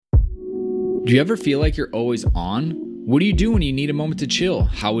Do you ever feel like you're always on? What do you do when you need a moment to chill?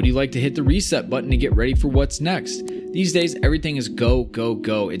 How would you like to hit the reset button to get ready for what's next? These days, everything is go, go,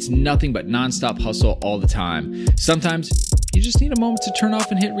 go. It's nothing but nonstop hustle all the time. Sometimes you just need a moment to turn off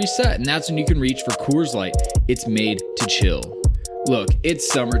and hit reset, and that's when you can reach for Coors Light. It's made to chill. Look, it's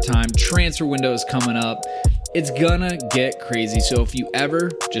summertime, transfer window is coming up. It's gonna get crazy, so if you ever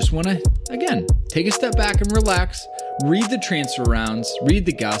just wanna, again, take a step back and relax, read the transfer rounds, read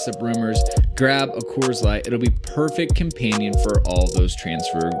the gossip rumors, grab a Coors Light. It'll be perfect companion for all those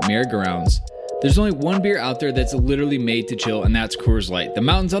transfer merry-go-rounds. There's only one beer out there that's literally made to chill, and that's Coors Light. The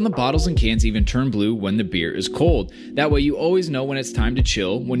mountains on the bottles and cans even turn blue when the beer is cold. That way you always know when it's time to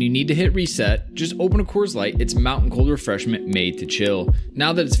chill. When you need to hit reset, just open a Coors Light. It's mountain cold refreshment made to chill.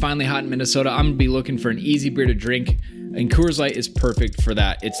 Now that it's finally hot in Minnesota, I'm going to be looking for an easy beer to drink, and Coors Light is perfect for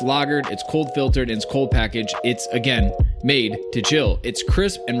that. It's lagered, it's cold filtered, and it's cold packaged. It's, again, made to chill. It's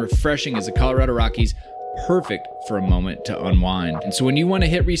crisp and refreshing as the Colorado Rockies. Perfect for a moment to unwind. And so when you want to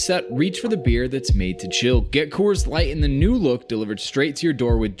hit reset, reach for the beer that's made to chill. Get Coors Light in the new look delivered straight to your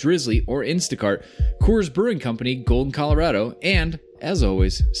door with Drizzly or Instacart. Coors Brewing Company, Golden, Colorado. And, as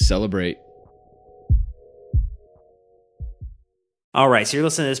always, celebrate. All right, so you're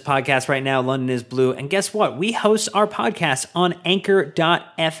listening to this podcast right now, London is Blue. And guess what? We host our podcast on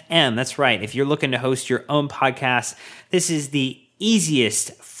Anchor.fm. That's right. If you're looking to host your own podcast, this is the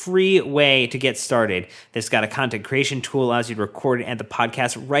easiest free way to get started. This got a content creation tool, allows you to record and the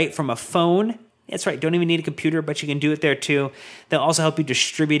podcast right from a phone. That's right, don't even need a computer, but you can do it there too. They'll also help you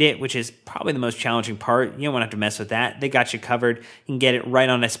distribute it, which is probably the most challenging part. You don't want to have to mess with that. They got you covered. You can get it right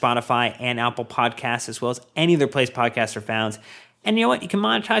on a Spotify and Apple Podcasts, as well as any other place podcasts are found. And you know what? You can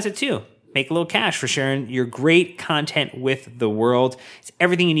monetize it too. Make a little cash for sharing your great content with the world. It's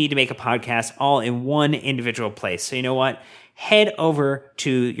everything you need to make a podcast all in one individual place. So you know what? Head over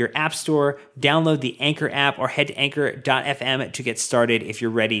to your app store, download the Anchor app, or head to anchor.fm to get started if you're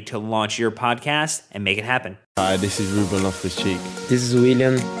ready to launch your podcast and make it happen. Hi, this is Ruben Loftus-Cheek. This is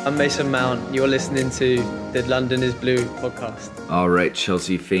William. I'm Mason Mount. You're listening to the London is Blue podcast. All right,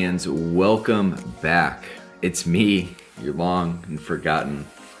 Chelsea fans, welcome back. It's me, your long and forgotten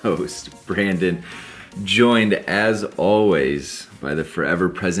host, Brandon, joined as always by the forever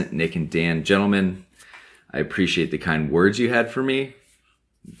present Nick and Dan. Gentlemen, I appreciate the kind words you had for me.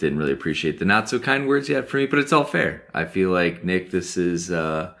 Didn't really appreciate the not so kind words you had for me, but it's all fair. I feel like, Nick, this is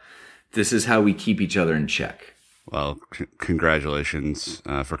how we keep each other in check. Well, congratulations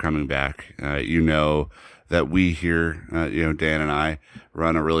for coming back. You know that we here, Dan and I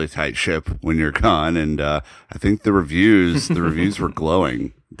run a really tight ship when you're gone, and I think the reviews were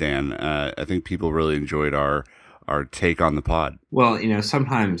glowing. Dan, I think people really enjoyed our take on the pod. Well,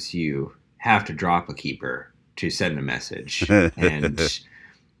 sometimes you have to drop a keeper to send a message, and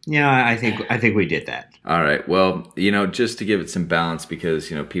I think we did that. All right. Well, just to give it some balance,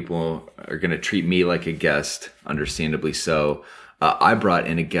 because people are going to treat me like a guest, understandably so. I brought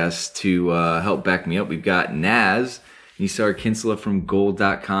in a guest to help back me up. We've got Naz Nisar Kinsella from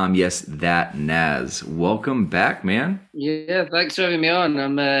Gold.com. Yes, that Naz. Welcome back, man. Yeah, thanks for having me on.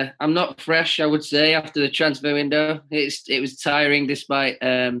 I'm not fresh, I would say, after the transfer window. It was tiring, despite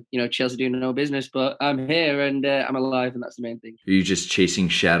Chelsea doing no business. But I'm here and I'm alive, and that's the main thing. Are you just chasing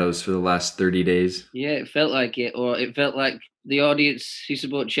shadows for the last 30 days? Yeah, it felt like it, or it felt like the audience who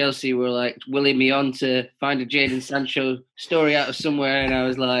support Chelsea were like willing me on to find a Jadon Sancho story out of somewhere, and I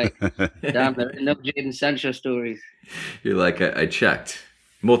was like, damn, there are no Jadon Sancho stories. You're like, I checked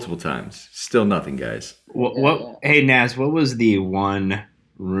multiple times. Still nothing, guys. Hey, Naz, what was the one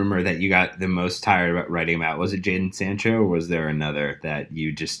rumor that you got the most tired about writing about? Was it Jadon Sancho, or was there another that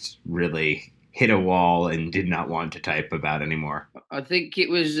you just really hit a wall and did not want to type about anymore? I think it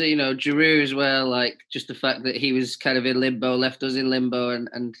was, Giroud as well, like just the fact that he was kind of in limbo, left us in limbo,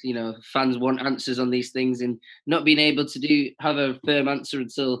 and fans want answers on these things, and not being able to have a firm answer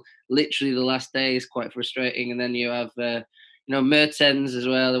until literally the last day is quite frustrating. And then you have, Mertens as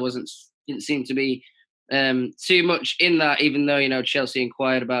well. There didn't seem to be too much in that, even though, Chelsea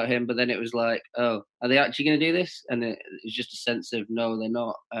inquired about him, but then it was like, oh, are they actually going to do this? And it was just a sense of, no, they're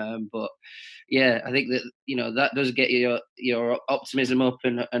not. But yeah, I think that, that does get your optimism up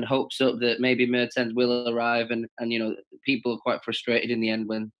and hopes up that maybe Mertens will arrive. And people are quite frustrated in the end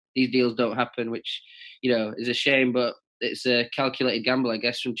when these deals don't happen, which, is a shame, but it's a calculated gamble, I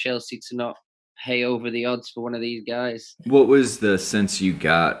guess, from Chelsea to not pay over the odds for one of these guys. What was the sense you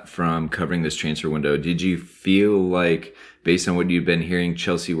got from covering this transfer window? Did you feel like, based on what you've been hearing,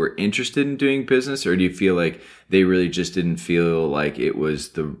 Chelsea were interested in doing business, or do you feel like they really just didn't feel like it was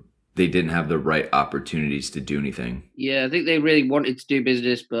the they didn't have the right opportunities to do anything. Yeah, I think they really wanted to do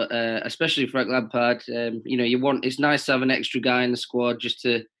business, but especially Frank Lampard, it's nice to have an extra guy in the squad just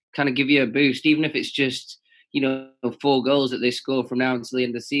to kind of give you a boost, even if it's just, 4 goals that they score from now until the end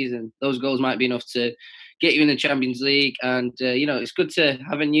of the season. Those goals might be enough to get you in the Champions League. And, it's good to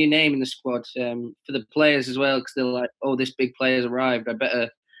have a new name in the squad for the players as well, because they're like, oh, this big player's arrived. I better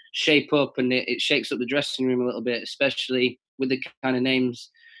shape up, and it shakes up the dressing room a little bit, especially with the kind of names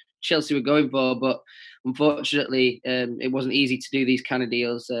Chelsea were going for. But unfortunately, it wasn't easy to do these kind of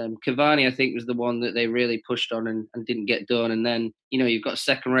deals. Cavani, I think, was the one that they really pushed on and didn't get done. And then, you've got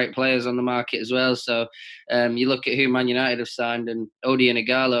second-rate players on the market as well. So you look at who Man United have signed, and Odion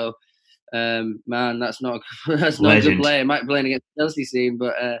Ighalo, man, that's not a good player. Might be playing against Chelsea soon,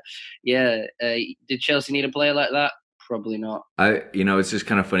 but did Chelsea need a player like that? Probably not. It's just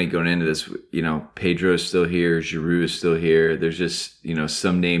kind of funny going into this. Pedro is still here, Giroud is still here. There's just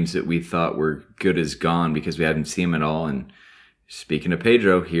some names that we thought were good as gone because we hadn't seen him at all. And speaking of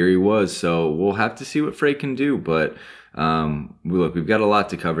Pedro, here he was. So we'll have to see what Frey can do. But we've got a lot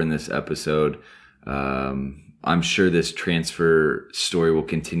to cover in this episode. I'm sure this transfer story will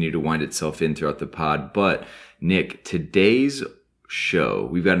continue to wind itself in throughout the pod. But Nick, today's show,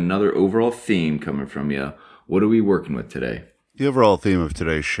 we've got another overall theme coming from you. What are we working with today? The overall theme of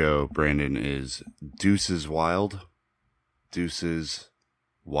today's show, Brandon, is Deuces Wild. Deuces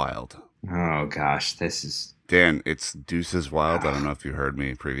Wild. Oh, gosh. This is... Dan, it's Deuces Wild. I don't know if you heard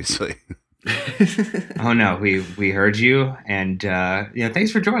me previously. Oh, no. We heard you. And,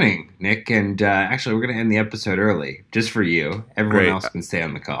 thanks for joining, Nick. And actually, we're going to end the episode early, just for you. Everyone else can stay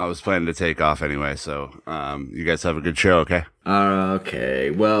on the call. I was planning to take off anyway, so you guys have a good show, okay?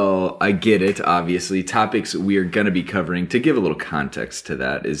 Okay. Well, I get it, obviously. Topics we are going to be covering, to give a little context to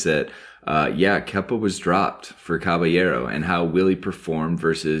that, is that, Kepa was dropped for Caballero, and how Willie performed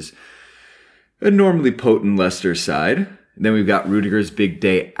versus a normally potent Leicester side. Then we've got Rudiger's big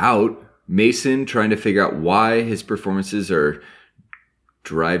day out. Mason trying to figure out why his performances are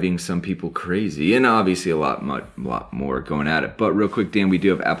driving some people crazy, and obviously a lot more going at it. But real quick, Dan, we do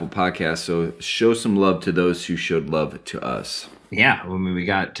have Apple Podcasts, so show some love to those who showed love to us. Yeah, we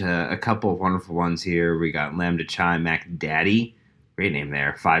got a couple of wonderful ones here. We got Lambda Chai Mac Daddy, great name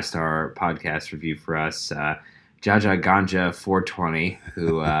there, 5-star podcast review for us. Jaja Ganja 420,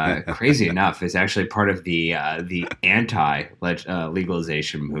 who, crazy enough, is actually part of the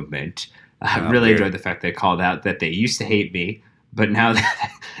anti-legalization movement. I really enjoyed the fact they called out that they used to hate me, but now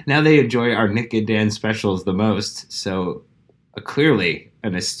they enjoy our Nick and Dan specials the most. So clearly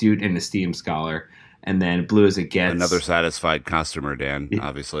an astute and esteemed scholar. And then Blue as It Gets. Another satisfied customer, Dan,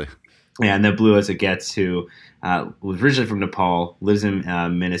 obviously. Yeah, and then Blue as It Gets, who was originally from Nepal, lives in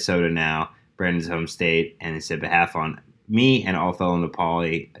Minnesota now, Brandon's home state, and he said, behalf on me and all fellow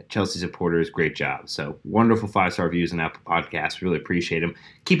Nepali Chelsea supporters, great job. So wonderful 5-star reviews on Apple Podcasts. Really appreciate them.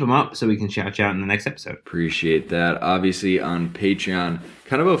 Keep them up so we can shout you out in the next episode. Appreciate that. Obviously on Patreon,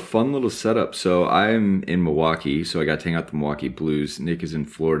 kind of a fun little setup. So I'm in Milwaukee, so I got to hang out the Milwaukee Blues. Nick is in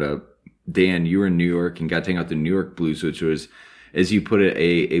Florida. Dan, you were in New York and got to hang out the New York Blues, which was, as you put it,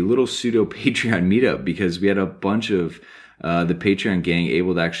 a little pseudo Patreon meetup, because we had a bunch of the Patreon gang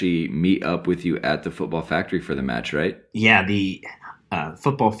able to actually meet up with you at the Football Factory for the match, right? Yeah, the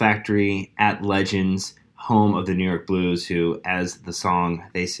Football Factory at Legends, home of the New York Blues, who, as the song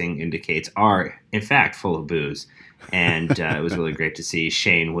they sing indicates, are in fact full of booze. And it was really great to see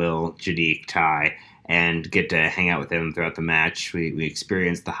Shane, Will, Jadiq, Ty, and get to hang out with them throughout the match. We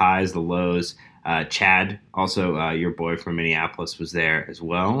experienced the highs, the lows. Chad, also your boy from Minneapolis, was there as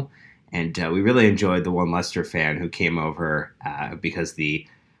well. And we really enjoyed the one Leicester fan who came over because the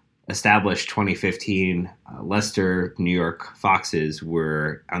established 2015 Leicester New York Foxes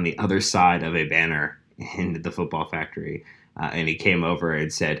were on the other side of a banner in the Football Factory. And he came over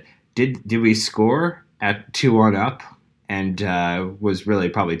and said, did we score at 2-1 up? And was really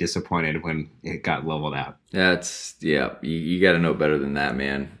probably disappointed when it got leveled out. You got to know better than that,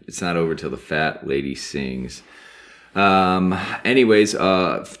 man. It's not over till the fat lady sings. Anyways,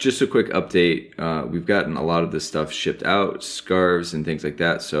 just a quick update. We've gotten a lot of this stuff shipped out, scarves and things like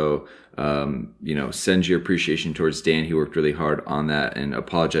that. So, send your appreciation towards Dan. He worked really hard on that, and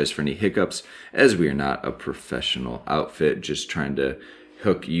apologize for any hiccups, as we are not a professional outfit, just trying to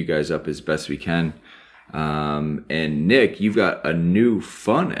hook you guys up as best we can. And Nick, you've got a new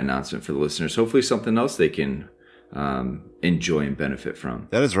fun announcement for the listeners. Hopefully something else they can enjoy and benefit from.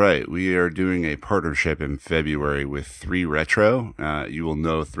 That is right. We are doing a partnership in February with 3 Retro. You will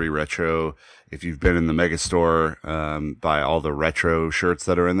know 3 Retro if you've been in the Mega Store, buy all the retro shirts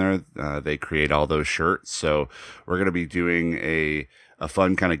that are in there. They create all those shirts. So we're going to be doing a a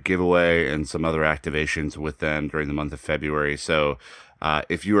fun kind of giveaway and some other activations with them during the month of February. So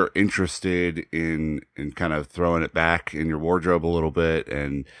if you are interested in kind of throwing it back in your wardrobe a little bit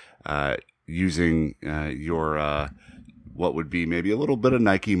and using your what would be maybe a little bit of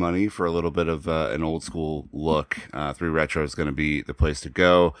Nike money for a little bit of an old school look, 3 Retro is going to be the place to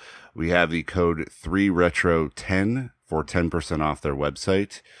go. We have the code 3Retro10 for 10% off their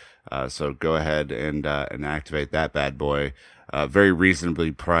website. So go ahead and activate that bad boy. Very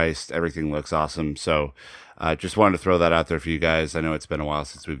reasonably priced. Everything looks awesome. So just wanted to throw that out there for you guys. I know it's been a while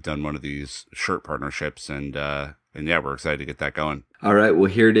since we've done one of these shirt partnerships, and yeah, we're excited to get that going. All right,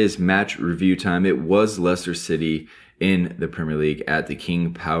 well, here it is, match review time. It was Leicester City in the Premier League at the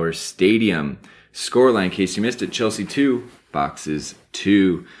King Power Stadium. Scoreline, in case you missed it, Chelsea 2, Boxes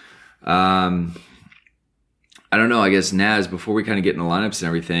 2. I don't know, I guess, Naz, before we kind of get in the lineups and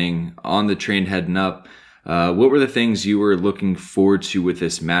everything, on the train heading up, what were the things you were looking forward to with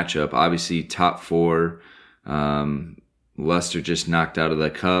this matchup? Obviously, top 4, Leicester just knocked out of the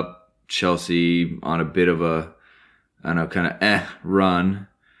cup, Chelsea on a bit of a, I don't know, kind of run.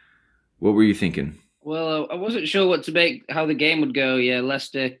 What were you thinking? Well, I wasn't sure what to make, how the game would go. Yeah,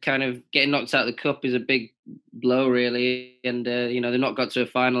 Leicester kind of getting knocked out of the cup is a big blow, really. And, they've not got to a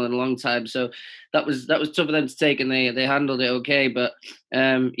final in a long time. So that was tough for them to take, and they handled it okay. But,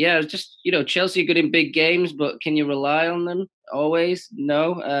 it's just, Chelsea are good in big games, but can you rely on them always?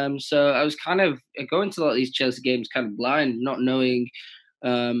 No. So I was kind of going to a lot of these Chelsea games kind of blind, not knowing,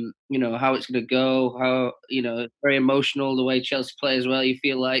 how it's going to go, how, it's very emotional the way Chelsea play as well. You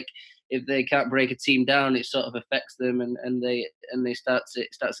feel like if they can't break a team down, it sort of affects them, and they start to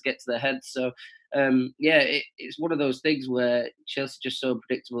get to their heads. So it's one of those things where Chelsea are just so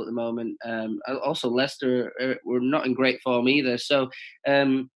predictable at the moment. Also, Leicester were not in great form either. So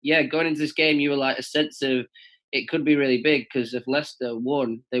going into this game, you were like a sense of it could be really big, because if Leicester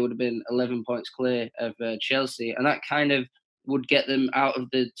won, they would have been 11 points clear of Chelsea, and that kind of would get them out of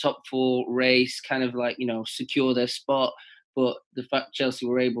the top 4 race, kind of like secure their spot. But the fact Chelsea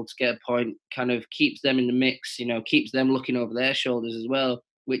were able to get a point kind of keeps them in the mix, keeps them looking over their shoulders as well,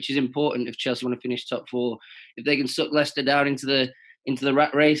 which is important if Chelsea want to finish top 4. If they can suck Leicester down into the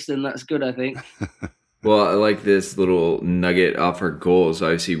rat race, then that's good, I think. Well, I like this little nugget off our goals.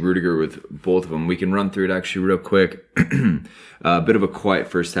 I see Rudiger with both of them. We can run through it actually real quick. A bit of a quiet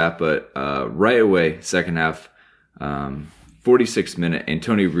first half, but right away, second half, 46th minute,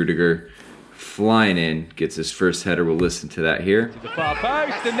 Antonio Rudiger flying in, gets his first header. We'll listen to that here. To the far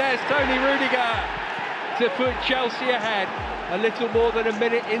post, and there's Tony Rudiger to put Chelsea ahead a little more than a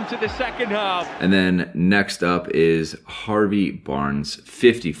minute into the second half. And then next up is Harvey Barnes,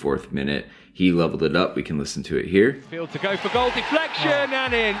 54th minute. He leveled it up. We can listen to it here. Field to go for goal deflection,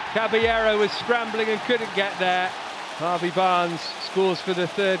 and in. Caballero was scrambling and couldn't get there. Harvey Barnes scores for the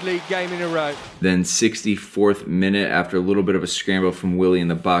 3rd league game in a row. Then 64th minute, after a little bit of a scramble from Willie in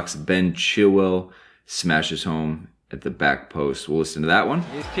the box, Ben Chilwell smashes home at the back post. We'll listen to that one.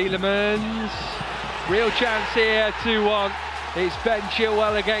 Here's Tielemans. Real chance here, 2-1. It's Ben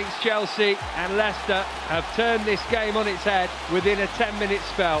Chilwell against Chelsea, and Leicester have turned this game on its head within a 10-minute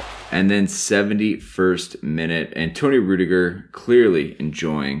spell. And then 71st minute, Antonio Rudiger, clearly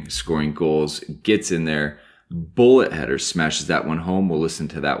enjoying scoring goals, gets in there. Bullet header, smashes that one home. We'll listen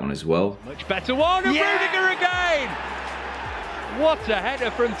to that one as well. Much better one, and Rudiger again! What a header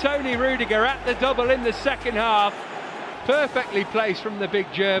from Tony Rudiger at the double in the second half. Perfectly placed from the big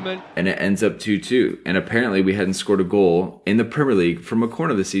German. And it ends up 2-2. And apparently we hadn't scored a goal in the Premier League from a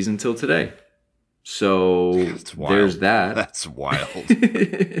corner of the season until today. So there's that. That's wild.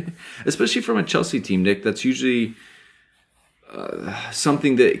 Especially from a Chelsea team, Nick. That's usually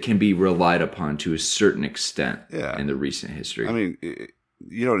something that can be relied upon to a certain extent in the recent history. I mean,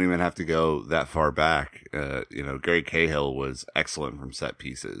 you don't even have to go that far back. Gary Cahill was excellent from set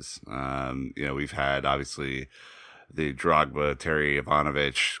pieces. We've had obviously the Drogba, Terry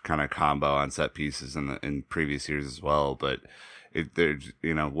Ivanovic kind of combo on set pieces in previous years as well, but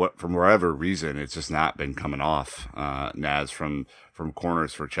from whatever reason, it's just not been coming off, Naz, from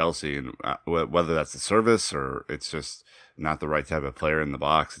corners for Chelsea, and whether that's the service or it's just not the right type of player in the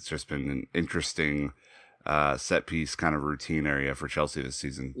box. It's just been an interesting set piece kind of routine area for Chelsea this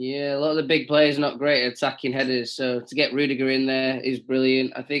season. Yeah, a lot of the big players are not great at attacking headers, so to get Rudiger in there is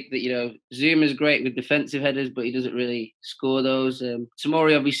brilliant. I think that Zuma's great with defensive headers, but he doesn't really score those.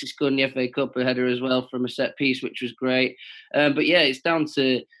 Tomori obviously scored in the FA Cup a header as well from a set piece, which was great. But yeah, it's down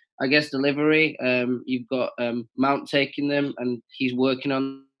to, I guess, delivery. You've got Mount taking them, and he's working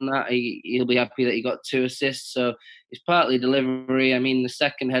on that. He'll be happy that he got 2 assists. So it's partly delivery. I mean, the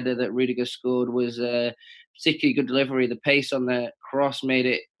second header that Rudiger scored was particularly good delivery. The pace on the cross made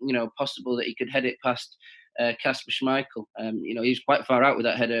it, possible that he could head it past Kasper Schmeichel. He was quite far out with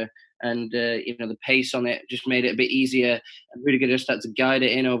that header, and the pace on it just made it a bit easier. And Rudiger just had to guide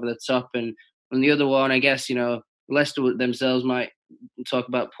it in over the top. And the other one, I guess, Leicester themselves might talk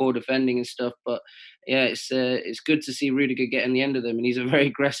about poor defending and stuff, but yeah, it's good to see Rudiger getting the end of them, and he's a very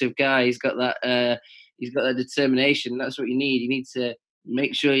aggressive guy. He's got that determination. That's what you need. You need to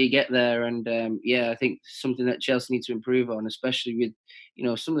make sure you get there, and I think something that Chelsea need to improve on, especially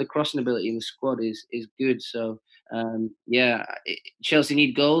with some of the crossing ability in the squad is good. So Chelsea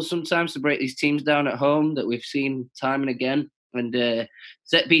need goals sometimes to break these teams down at home that we've seen time and again, and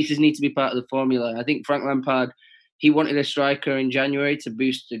set pieces need to be part of the formula. I think Frank Lampard, he wanted a striker in January to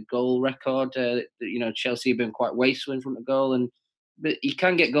boost the goal record. Chelsea have been quite wasteful in front of goal, but you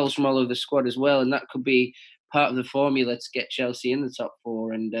can get goals from all over the squad as well, and that could be part of the formula to get Chelsea in the top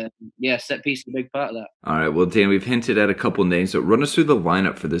four. And set piece is a big part of that. All right, well, Dan, we've hinted at a couple names, so run us through the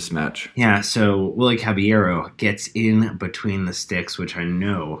lineup for this match. Yeah, so Willy Caballero gets in between the sticks, which I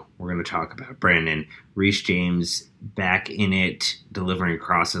know we're going to talk about. Brandon, Reece James back in it, delivering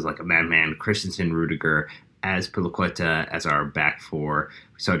crosses like a madman. Christensen, Rudiger, as Piliqueta as our back four.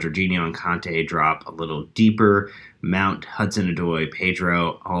 We saw Jorginho and Conte drop a little deeper. Mount, Hudson-Odoi,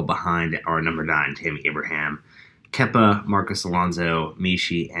 Pedro, all behind our number 9, Tammy Abraham. Kepa, Marcos Alonso,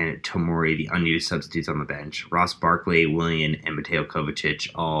 Mishi, and Tomori, the unused substitutes on the bench. Ross Barkley, Willian, and Mateo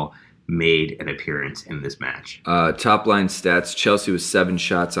Kovacic all made an appearance in this match. Top line stats, Chelsea was 7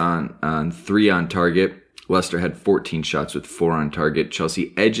 shots on 3 on target. Leicester had 14 shots with 4 on target.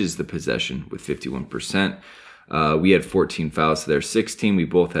 Chelsea edges the possession with 51%. We had 14 fouls to their 16. We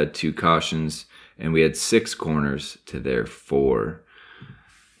both had 2 cautions, and we had 6 corners to their 4.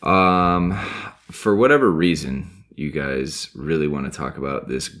 For whatever reason, you guys really want to talk about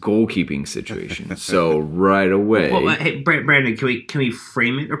this goalkeeping situation. So right away, well, hey, Brandon, can we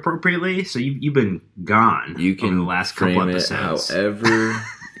frame it appropriately? So you've been gone. You can over the last couple episodes,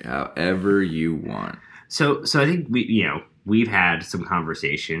 however you want. So I think we've had some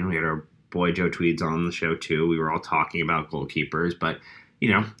conversation. We had our boy Joe Tweeds on the show too. We were all talking about goalkeepers, but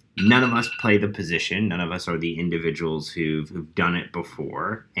none of us play the position. None of us are the individuals who've done it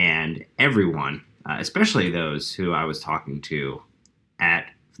before, and everyone, especially those who I was talking to at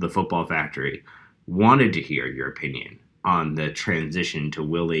the Football Factory, wanted to hear your opinion on the transition to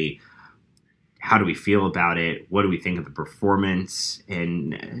Willy. How do we feel about it? What do we think of the performance?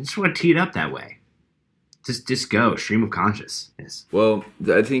 And I just want to tee it up that way. Just go stream of consciousness. Well,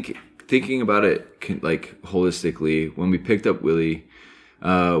 I think thinking about it holistically, when we picked up Willy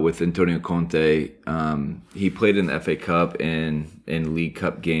with Antonio Conte, he played in the FA Cup and in League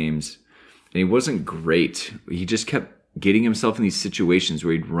Cup games, and he wasn't great. He just kept getting himself in these situations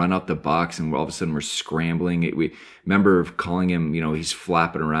where he'd run out the box, and all of a sudden we're scrambling. We remember calling him, he's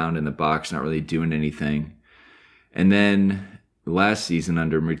flapping around in the box, not really doing anything. And then last season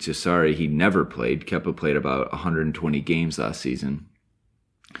under Maurizio Sarri, he never played. Kepa played about 120 games last season.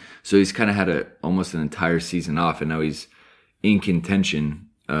 So he's kind of had almost an entire season off, and now he's in contention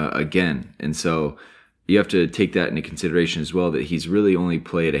again. And so you have to take that into consideration as well, that he's really only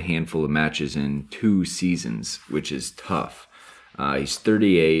played a handful of matches in 2 seasons, which is tough. He's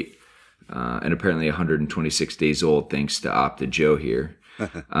 38 and apparently 126 days old, thanks to Opta Joe here.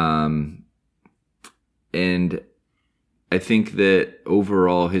 And I think that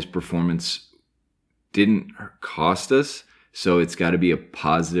overall his performance didn't cost us, so it's got to be a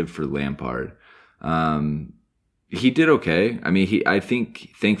positive for Lampard. He did okay. I mean, I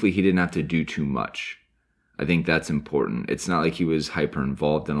think thankfully he didn't have to do too much. I think that's important. It's not like he was hyper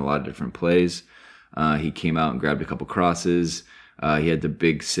involved in a lot of different plays. He came out and grabbed a couple crosses. He had the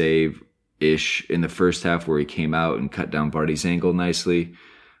big save-ish in the first half where he came out and cut down Vardy's angle nicely.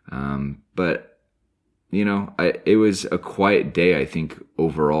 But it was a quiet day, I think,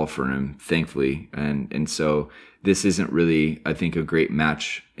 overall for him, thankfully. And so this isn't really, I think, a great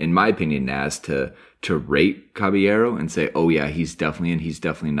match, in my opinion, Naz, to rate Caballero and say, oh yeah, he's definitely in, he's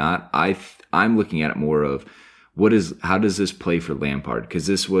definitely not. I'm looking at it more of how does this play for Lampard? Because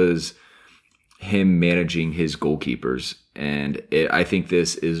this was him managing his goalkeepers. And I think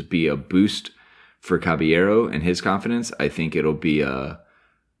this be a boost for Caballero and his confidence. I think it'll be a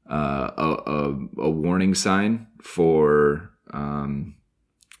warning sign for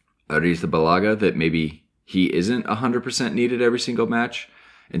Arrizabalaga that maybe he isn't 100% needed every single match.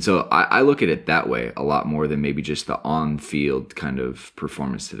 And so I look at it that way a lot more than maybe just the on-field kind of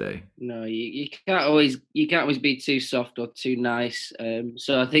performance today. No, you can't always be too soft or too nice.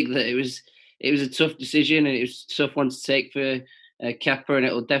 So I think that it was a tough decision, and it was a tough one to take for Kepa, and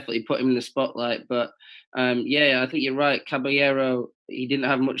it will definitely put him in the spotlight. But I think you're right. Caballero, he didn't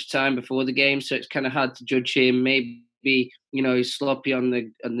have much time before the game, so it's kind of hard to judge him. Maybe he's sloppy on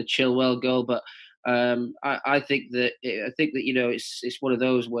the Chilwell goal, but I think that it's one of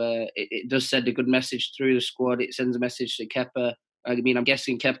those where it does send a good message through the squad. It sends a message to Kepa. I mean, I'm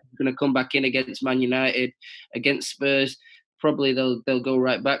guessing Kepa's going to come back in against Man United, against Spurs. Probably they'll go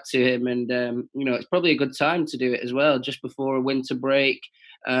right back to him, and it's probably a good time to do it as well, just before a winter break,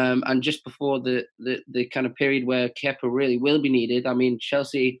 and just before the kind of period where Kepa really will be needed. I mean,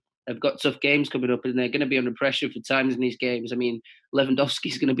 Chelsea have got tough games coming up, and they're going to be under pressure for times in these games. I mean,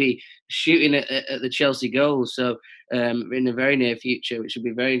 Lewandowski's going to be shooting at the Chelsea goals, so in the very near future, which should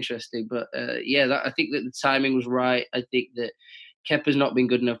be very interesting. But I think that the timing was right. I think that Kepa's not been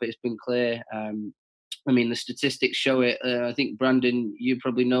good enough. It's been clear. I mean, the statistics show it. I think, Brandon, you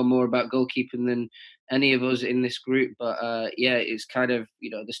probably know more about goalkeeping than any of us in this group. But it's kind of,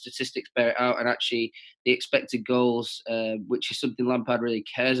 the statistics bear it out. And actually, the expected goals, which is something Lampard really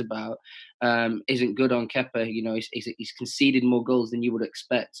cares about, isn't good on Kepa. He's conceded more goals than you would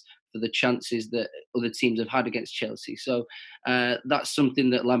expect for the chances that other teams have had against Chelsea. So that's something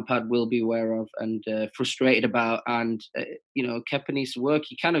that Lampard will be aware of and frustrated about. And, Kepa needs to work.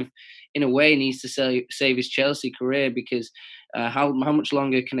 He kind of, in a way, needs to save his Chelsea career, because how much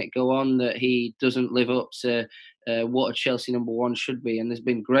longer can it go on that he doesn't live up to what a Chelsea number one should be? And there's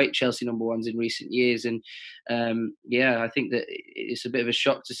been great Chelsea number ones in recent years. And I think that it's a bit of a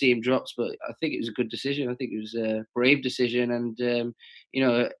shock to see him dropped, but I think it was a good decision. I think it was a brave decision. And,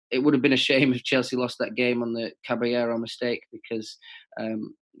 it would have been a shame if Chelsea lost that game on the Caballero mistake, because,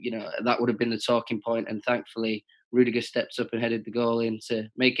 that would have been the talking point. And thankfully, Rudiger stepped up and headed the goal in to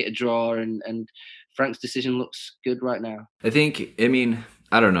make it a draw. And Frank's decision looks good right now.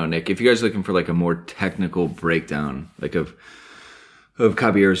 I don't know, Nick, if you guys are looking for like a more technical breakdown, like of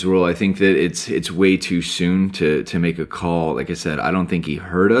Caballero's role, I think that it's way too soon to make a call. Like I said, I don't think he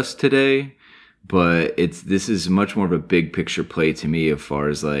hurt us today, but this is much more of a big picture play to me, as far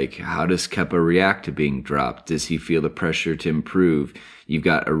as like, how does Kepa react to being dropped? Does he feel the pressure to improve? You've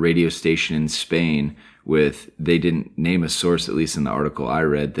got a radio station in Spain they didn't name a source, at least in the article I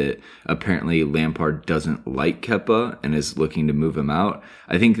read, that apparently Lampard doesn't like Kepa and is looking to move him out.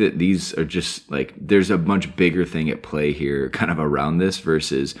 I think that these are just like, there's a much bigger thing at play here kind of around this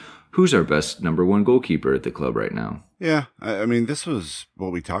versus who's our best number one goalkeeper at the club right now. Yeah, I mean, this was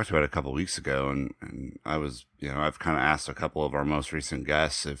what we talked about a couple of weeks ago, and I was, I've kind of asked a couple of our most recent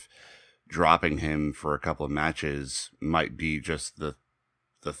guests if dropping him for a couple of matches might be just the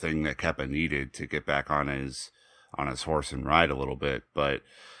thing that Kepa needed to get back on his horse and ride a little bit. But,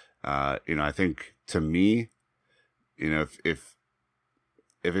 I think, to me, if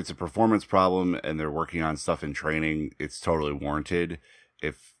it's a performance problem and they're working on stuff in training, it's totally warranted.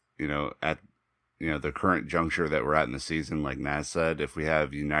 If, at, the current juncture that we're at in the season, like Naz said, if we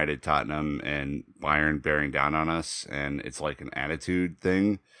have United, Tottenham, and Bayern bearing down on us, and it's like an attitude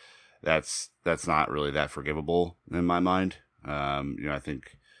thing, that's not really that forgivable in my mind. I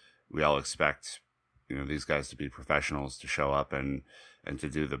think we all expect, these guys to be professionals, to show up and to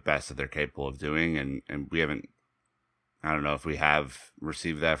do the best that they're capable of doing. And we haven't, I don't know if we have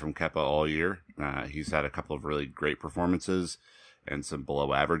received that from Kepa all year. He's had a couple of really great performances and some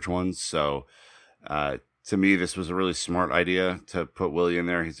below average ones. So, to me, this was a really smart idea to put Willie in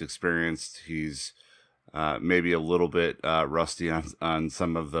there. He's experienced. He's, maybe a little bit, rusty on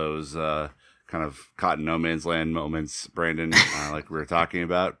some of those, kind of caught in no man's land moments, Brandon, like we were talking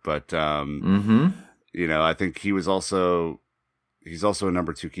about. But, I think he's also a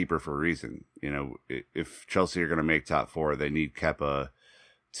number two keeper for a reason. If Chelsea are going to make top four, they need Kepa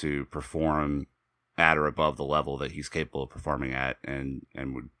to perform at or above the level that he's capable of performing at, and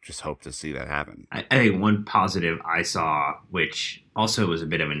would just hope to see that happen. I think one positive I saw, which also was a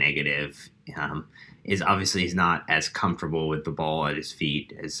bit of a negative, is obviously he's not as comfortable with the ball at his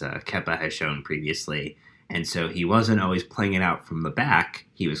feet as Kepa has shown previously. And so he wasn't always playing it out from the back.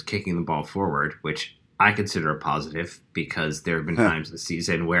 He was kicking the ball forward, which I consider a positive, because there have been times this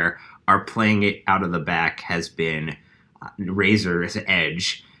season where our playing it out of the back has been razor's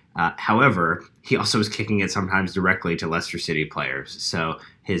edge. However, he also was kicking it sometimes directly to Leicester City players. So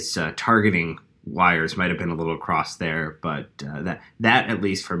his targeting wires might have been a little crossed there, but that at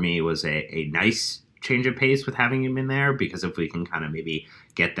least for me was a nice change of pace with having him in there, because if we can kind of maybe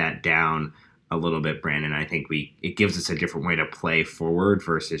get that down a little bit, Brandon, I think it gives us a different way to play forward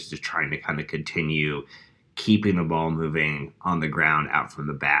versus just trying to kind of continue keeping the ball moving on the ground out from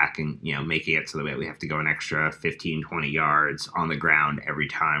the back, and making it so that we have to go an extra 15, 20 yards on the ground every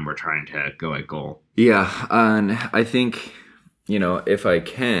time we're trying to go at goal. Yeah, and I think, if I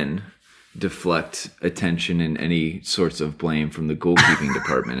can, deflect attention and any sorts of blame from the goalkeeping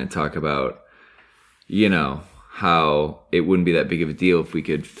department and talk about, how it wouldn't be that big of a deal if we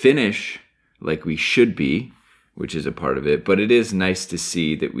could finish like we should be, which is a part of it. But it is nice to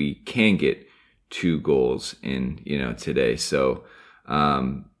see that we can get 2 goals in, today. So,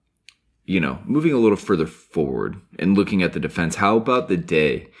 moving a little further forward and looking at the defense, how about the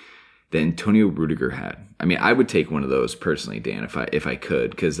day that Antonio Rudiger had? I mean, I would take one of those personally, Dan, if I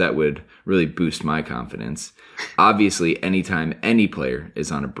could, because that would really boost my confidence. Obviously, anytime any player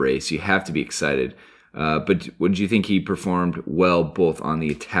is on a brace, you have to be excited. But what did you think he performed well both on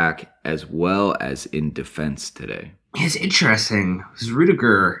the attack as well as in defense today? It's interesting because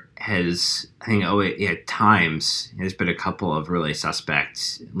Rudiger has, I think, at times, there's been a couple of really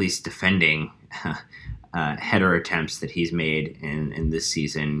suspect, at least defending header attempts that he's made in this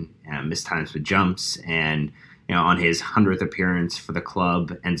season, missed times with jumps, and on his 100th appearance for the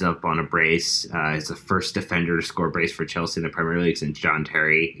club, ends up on a brace. He's the first defender to score a brace for Chelsea in the Premier League since John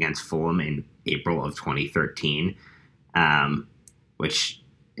Terry against Fulham in April of 2013, which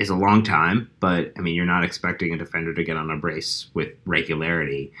is a long time, but I mean, you're not expecting a defender to get on a brace with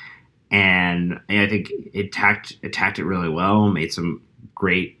regularity. And I think it attacked it really well, made some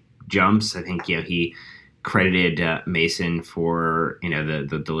great jumps. I think, he credited Mason for,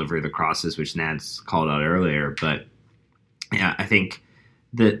 the delivery of the crosses, which Nads called out earlier. But I think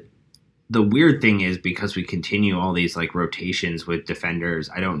that the weird thing is, because we continue all these rotations with defenders,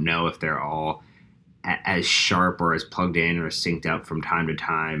 I don't know if they're all as sharp or as plugged in or as synced up from time to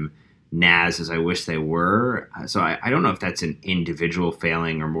time Naz as I wish they were. So I don't know if that's an individual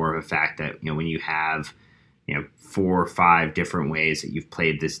failing or more of a fact that, when you have, 4 or 5 different ways that you've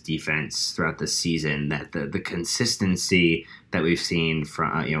played this defense throughout the season, that the consistency that we've seen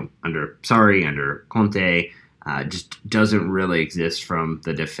from, under Sarri, under Conte, just doesn't really exist from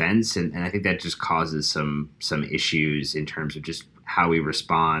the defense. And I think that just causes some issues in terms of just how we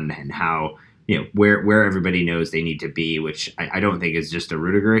respond and how, where everybody knows they need to be, which I don't think is just a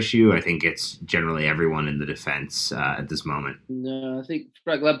Rudiger issue. I think it's generally everyone in the defense at this moment. No, I think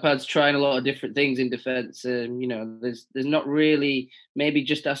Frank Lampard's trying a lot of different things in defence. There's not really, maybe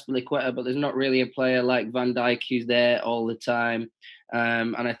just Azpilicueta, but there's not really a player like Van Dijk who's there all the time.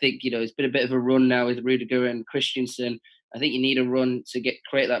 And I think, it's been a bit of a run now with Rudiger and Christensen. I think you need a run to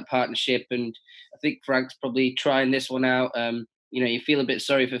create that partnership. And I think Frank's probably trying this one out. You feel a bit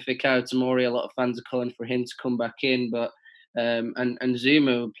sorry for Fikayo Tomori. A lot of fans are calling for him to come back in, but and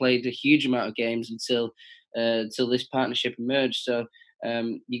Zuma played a huge amount of games until this partnership emerged. So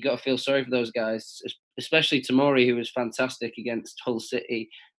you got to feel sorry for those guys, especially Tomori, who was fantastic against Hull City.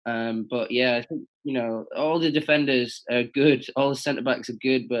 But yeah, I think all the defenders are good, all the centre backs are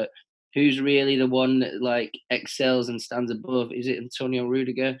good, but who's really the one that excels and stands above? Is it Antonio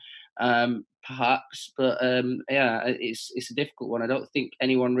Rudiger? Perhaps, but it's a difficult one. I don't think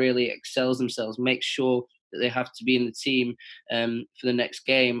anyone really excels themselves, makes sure that they have to be in the team for the next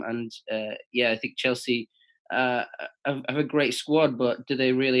game. And I think Chelsea have a great squad, but do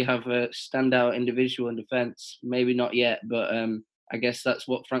they really have a standout individual in defence? Maybe not yet, but I guess that's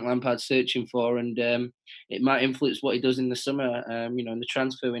what Frank Lampard's searching for, and it might influence what he does in the summer, in the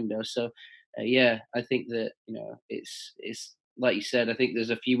transfer window. So I think that it's like you said, I think there's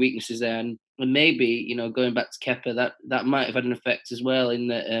a few weaknesses there, and maybe going back to Kepa, that might have had an effect as well. In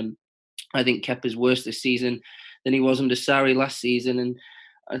that, I think Kepa's worse this season than he was under Sarri last season, and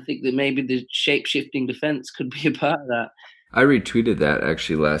I think that maybe the shape-shifting defence could be a part of that. I retweeted that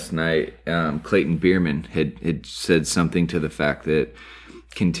actually last night. Clayton Bierman had said something to the fact that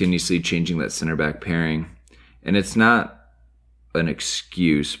continuously changing that center back pairing, and it's not an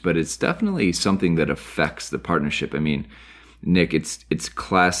excuse, but it's definitely something that affects the partnership. I mean, Nick, it's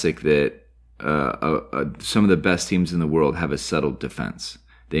classic that some of the best teams in the world have a settled defense.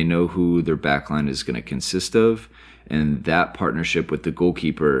 They know who their backline is going to consist of, and that partnership with the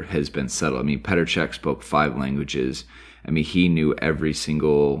goalkeeper has been settled. I mean, Petr Cech spoke 5 languages. I mean, he knew every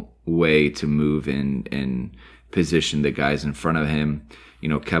single way to move and position the guys in front of him.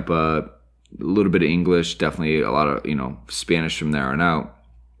 Kepa, a little bit of English, definitely a lot of, Spanish from there on out.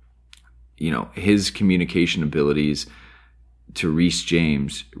 His communication abilities to Reece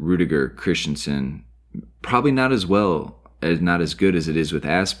James, Rudiger, Christensen, probably not as good as it is with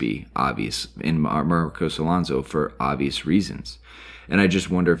Aspie, obvious, and Marcos Alonso for obvious reasons. And I just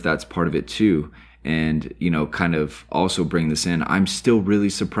wonder if that's part of it too. And, kind of also bring this in. I'm still really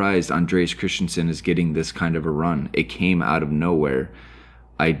surprised Andreas Christensen is getting this kind of a run. It came out of nowhere.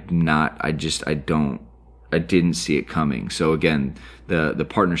 I don't I didn't see it coming. So again, the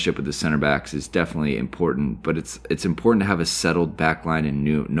partnership with the center backs is definitely important, but it's important to have a settled back line and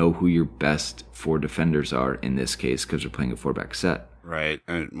know who your best 4 defenders are in this case, because we're playing a 4-back set. Right,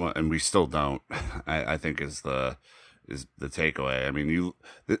 and we still don't. I think is the takeaway. I mean,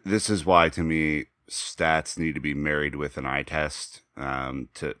 this is why, to me, stats need to be married with an eye test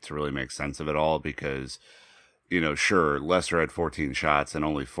to really make sense of it all, because, sure, Leicester had 14 shots and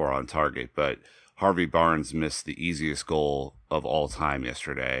only 4 on target, but Harvey Barnes missed the easiest goal of all time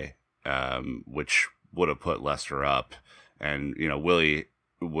yesterday, which would have put Leicester up. And, Willie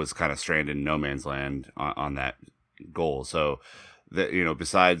was kind of stranded in no man's land on that goal. So, that,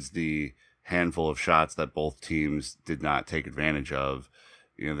 besides the handful of shots that both teams did not take advantage of,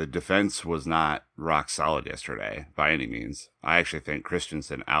 the defense was not rock solid yesterday by any means. I actually think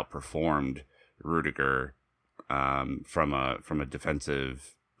Christensen outperformed Rudiger from a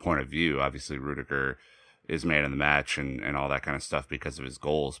defensive point of view. Obviously, Rudiger is man of the match and all that kind of stuff because of his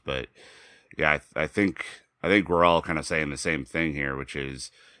goals. But yeah, I think we're all kind of saying the same thing here, which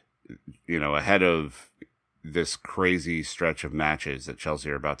is, ahead of this crazy stretch of matches that Chelsea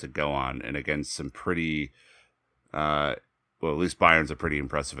are about to go on, and against some pretty, well, at least Bayern's a pretty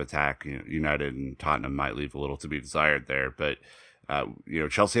impressive attack. United and Tottenham might leave a little to be desired there, but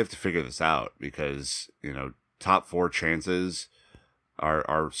Chelsea have to figure this out, because top 4 chances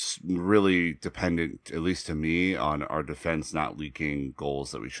are really dependent, at least to me, on our defense not leaking goals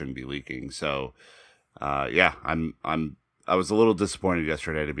that we shouldn't be leaking. So, yeah, I was a little disappointed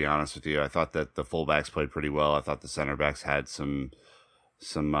yesterday, to be honest with you. I thought that the fullbacks played pretty well. I thought the center backs had some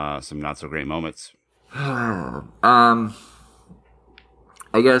not so great moments. I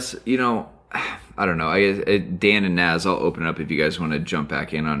guess, I don't know. I guess Dan and Naz, I'll open up if you guys want to jump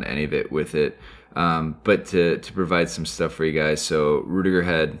back in on any of it with it. But to provide some stuff for you guys. So Rudiger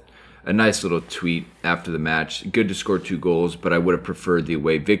had a nice little tweet after the match. Good to score 2 goals, but I would have preferred the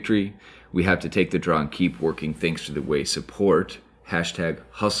away victory. We have to take the draw and keep working thanks to the away support.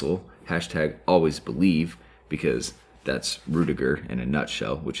 #hustle. #always believe, because that's Rudiger in a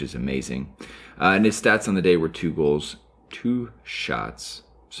nutshell, which is amazing. And his stats on the day were 2 goals, 2 shots.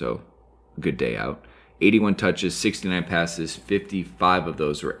 So good day out. 81 touches, 69 passes, 55 of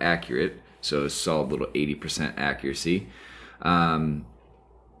those were accurate. So a solid little 80% accuracy.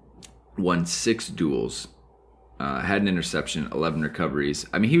 Won 6 duels. Had an interception, 11 recoveries.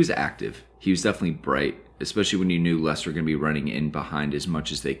 I mean, he was active. He was definitely bright, especially when you knew Leicester were going to be running in behind as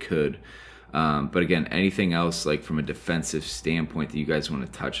much as they could. But again, anything else, like from a defensive standpoint, that you guys want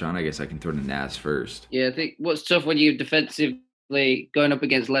to touch on? I guess I can throw to Naz first. Yeah, I think what's tough when you defensively going up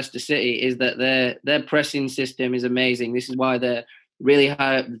against Leicester City is that their pressing system is amazing. This is why they're really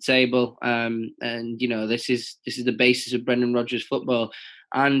high up the table, and this is the basis of Brendan Rodgers' football.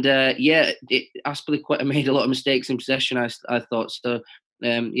 And Azpilicueta made a lot of mistakes in possession, I thought. So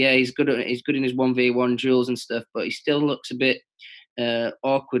he's good in his 1v1 duels and stuff, but he still looks a bit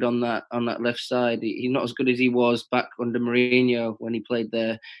awkward on that left side. He's not as good as he was back under Mourinho when he played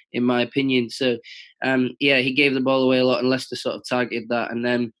there, in my opinion. So he gave the ball away a lot, and Leicester sort of targeted that. And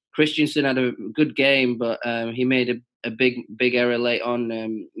then Christensen had a good game, but he made a big error late on.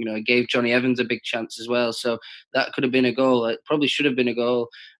 It gave Johnny Evans a big chance as well. So that could have been a goal. It probably should have been a goal,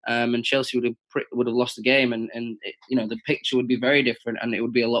 and Chelsea would have lost the game, and the picture would be very different, and it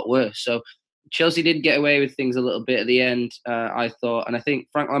would be a lot worse. So Chelsea did get away with things a little bit at the end, I thought, and I think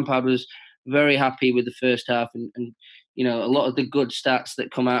Frank Lampard was very happy with the first half, and a lot of the good stats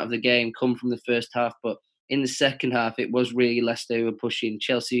that come out of the game come from the first half, but in the second half, it was really Leicester who were pushing.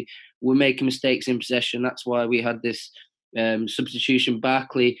 Chelsea were making mistakes in possession. That's why we had this substitution.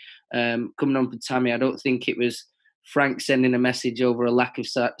 Barkley coming on for Tammy. I don't think it was Frank sending a message over a lack of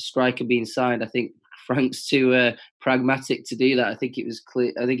striker being signed. I think Frank's too pragmatic to do that. I think it was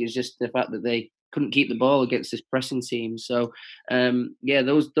clear. I think it was just the fact that they couldn't keep the ball against this pressing team. So,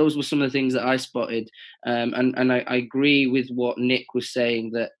 those were some of the things that I spotted. And I agree with what Nick was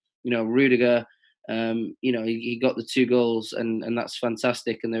saying, that, Rudiger, he got the 2 goals, and that's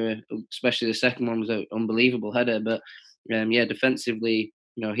fantastic. And they were, especially the second one was an unbelievable header. But defensively,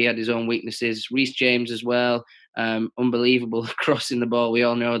 he had his own weaknesses. Reece James as well, unbelievable crossing the ball. We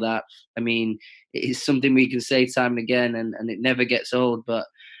all know that. I mean, it is something we can say time and again, and it never gets old. But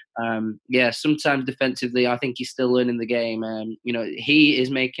sometimes defensively, I think he's still learning the game. He is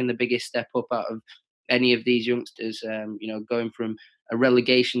making the biggest step up out of any of these youngsters. Going from a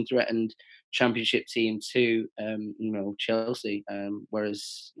relegation threatened Championship team to Chelsea,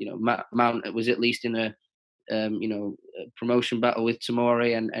 whereas Mount was at least in a promotion battle with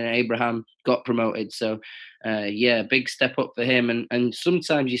Tomori, and Abraham got promoted. So, big step up for him. And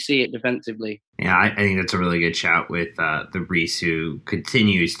sometimes you see it defensively. Yeah, I think that's a really good shout with the Reese, who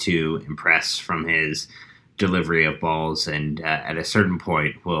continues to impress from his delivery of balls, and at a certain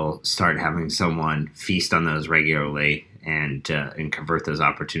point will start having someone feast on those regularly and convert those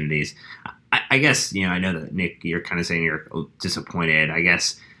opportunities. I guess, I know that, Nick, you're kind of saying you're disappointed. I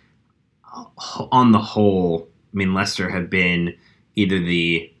guess on the whole, Leicester have been either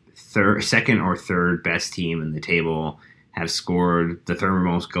the second or third best team in the table, have scored the third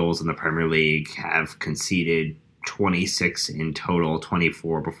most goals in the Premier League, have conceded 26 in total,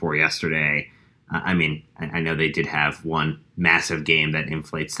 24 before yesterday. I know they did have one massive game that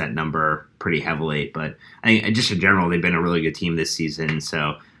inflates that number pretty heavily, but I think just in general, they've been a really good team this season.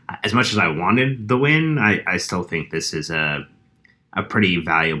 So as much as I wanted the win, I still think this is a pretty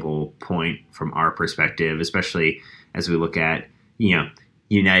valuable point from our perspective, especially as we look at,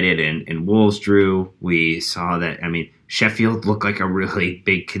 United and Wolves drew. We saw that, Sheffield looked like a really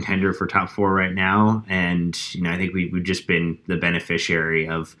big contender for top four right now. And, I think we've just been the beneficiary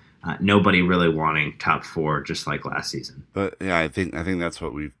of nobody really wanting top four, just like last season. But yeah, I think that's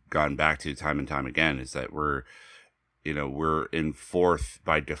what we've gone back to time and time again, is that we're in fourth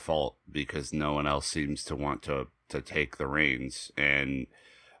by default because no one else seems to want to take the reins. And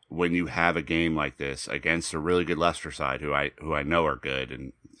when you have a game like this against a really good Leicester side, who I know are good,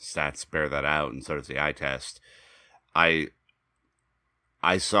 and stats bear that out, and so does the eye test, I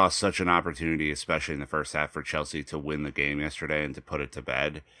saw such an opportunity, especially in the first half, for Chelsea to win the game yesterday and to put it to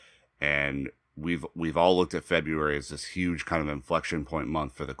bed. And we've all looked at February as this huge kind of inflection point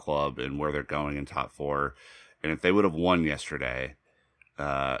month for the club and where they're going in top four. And if they would have won yesterday,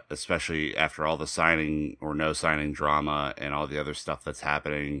 especially after all the signing or no signing drama and all the other stuff that's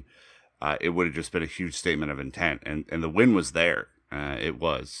happening, it would have just been a huge statement of intent. And the win was there. It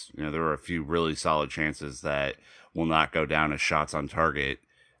was. There were a few really solid chances that will not go down as shots on target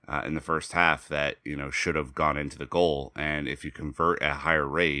in the first half that, should have gone into the goal. And if you convert at a higher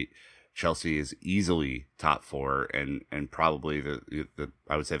rate, Chelsea is easily top four, and probably the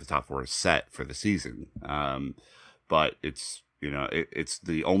I would say the top four is set for the season. But it's, it's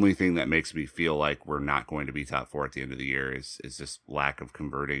the only thing that makes me feel like we're not going to be top four at the end of the year is this lack of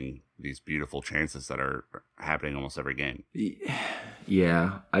converting these beautiful chances that are happening almost every game.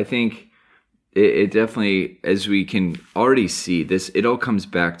 Yeah, I think it definitely, as we can already see, it all comes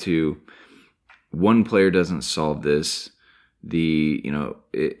back to one player doesn't solve this.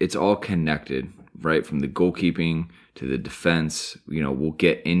 It's all connected, right? From the goalkeeping to the defense, we'll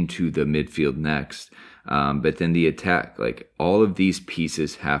get into the midfield next. But then the attack, like all of these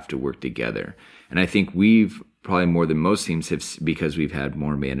pieces have to work together. And I think we've probably more than most teams have, because we've had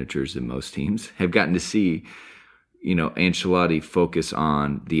more managers than most teams, have gotten to see, Ancelotti focus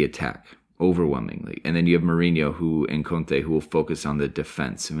on the attack overwhelmingly. And then you have Mourinho and Conte who will focus on the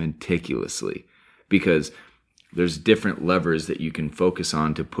defense meticulously, because there's different levers that you can focus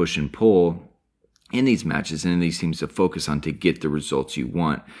on to push and pull in these matches and in these teams to focus on to get the results you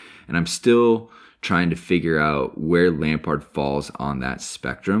want. And I'm still trying to figure out where Lampard falls on that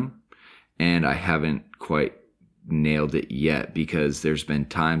spectrum. And I haven't quite nailed it yet, because there's been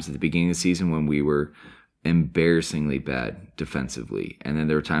times at the beginning of the season when we were embarrassingly bad defensively. And then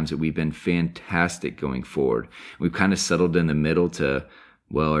there were times that we've been fantastic going forward. We've kind of settled in the middle to,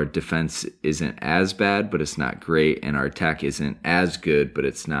 well, our defense isn't as bad, but it's not great. And our attack isn't as good, but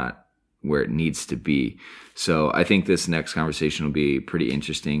it's not where it needs to be. So I think this next conversation will be pretty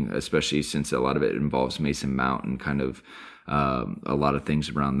interesting, especially since a lot of it involves Mason Mount and kind of a lot of things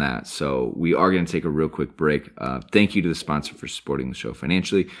around that. So we are going to take a real quick break. Thank you to the sponsor for supporting the show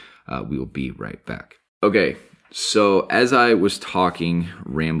financially. We will be right back. Okay, so as I was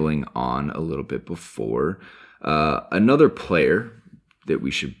rambling on a little bit before, another player that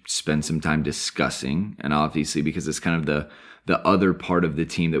we should spend some time discussing, and obviously because it's kind of the other part of the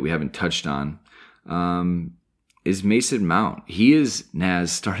team that we haven't touched on, is Mason Mount. He has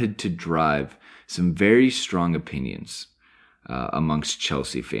started to drive some very strong opinions amongst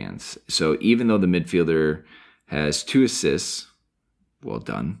Chelsea fans. So even though the midfielder has 2 assists, well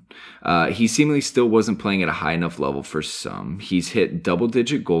done, he seemingly still wasn't playing at a high enough level for some. He's hit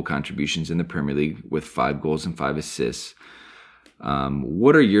double-digit goal contributions in the Premier League with 5 goals and 5 assists.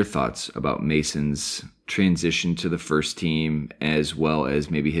 What are your thoughts about Mason's transition to the first team, as well as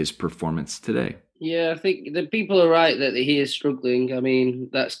maybe his performance today? Yeah, I think the people are right that he is struggling. I mean,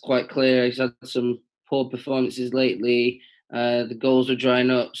 that's quite clear. He's had some poor performances lately. The goals are drying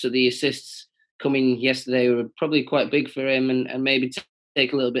up. So the assists coming yesterday were probably quite big for him, and maybe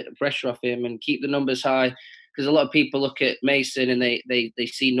take a little bit of pressure off him and keep the numbers high. because a lot of people look at Mason and they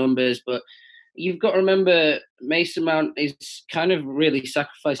see numbers, but you've got to remember Mason Mount is kind of really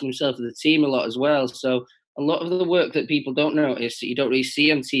sacrificing himself for the team a lot as well. So a lot of the work that people don't notice, that you don't really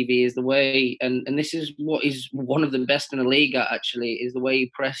see on TV, is the way, and this is what is one of the best in the league at, actually, is the way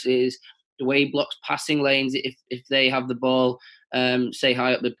he presses, the way he blocks passing lanes if they have the ball, say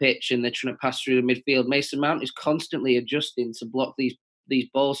high up the pitch and they're trying to pass through the midfield. Mason Mount is constantly adjusting to block these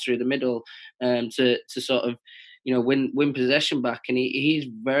balls through the middle, to sort of, you know, win possession back, and he's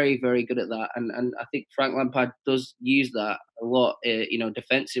very, very good at that. And I think Frank Lampard does use that a lot, you know,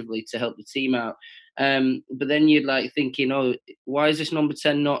 defensively to help the team out. But then you'd like thinking, oh, why is this number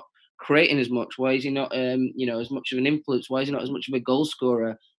 10 not creating as much? Why is he not, you know, as much of an influence? Why is he not as much of a goal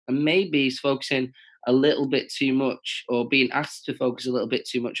scorer? And maybe he's focusing a little bit too much, or being asked to focus a little bit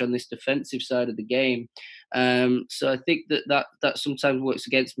too much on this defensive side of the game. So I think that sometimes works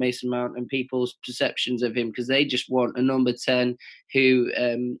against Mason Mount and people's perceptions of him, because they just want a number 10 who,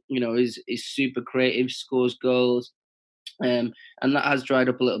 you know, is super creative, scores goals. And that has dried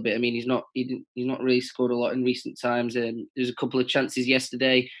up a little bit. I mean, he's not really scored a lot in recent times. There's a couple of chances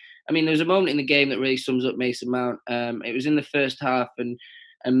yesterday. I mean, there's a moment in the game that really sums up Mason Mount. It was in the first half, and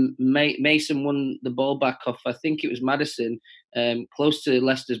Mason won the ball back off, I think it was Maddison, close to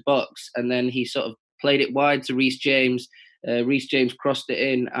Leicester's box, and then he sort of played it wide to Reece James. Reece James crossed it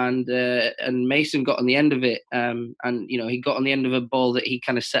in, and Mason got on the end of it. And you know, he got on the end of a ball that he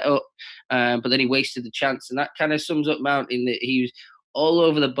kind of set up, but then he wasted the chance. And that kind of sums up Mount, in that he was all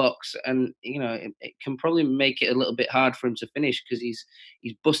over the box, and you know, it can probably make it a little bit hard for him to finish, because he's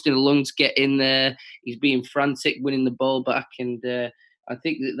busting a lung to get in there. He's being frantic, winning the ball back, and I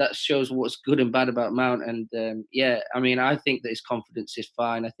think that shows what's good and bad about Mount. And yeah, I mean, I think that his confidence is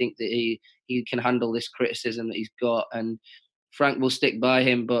fine. I think that he can handle this criticism that he's got, and Frank will stick by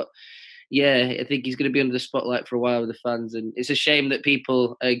him. But yeah, I think he's going to be under the spotlight for a while with the fans, and it's a shame that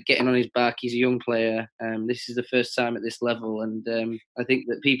people are getting on his back. He's a young player. This is the first time at this level, and I think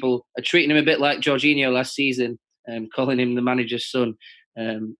that people are treating him a bit like Jorginho last season, calling him the manager's son.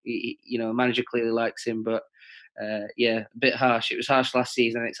 You know, a manager clearly likes him, but yeah, a bit harsh. It was harsh last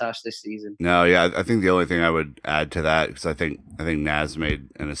season, and it's harsh this season. No, yeah, I think the only thing I would add to that, because I think Naz made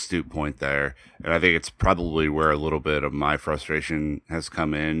an astute point there, and I think it's probably where a little bit of my frustration has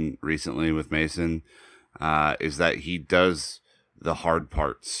come in recently with Mason, is that he does the hard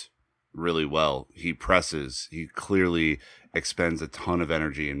parts really well. He presses. He clearly expends a ton of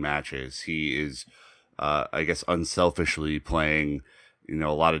energy in matches. He is, I guess, unselfishly playing, you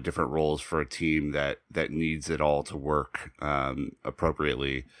know, a lot of different roles for a team that needs it all to work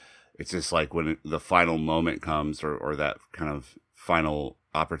appropriately. It's just like when the final moment comes, or that kind of final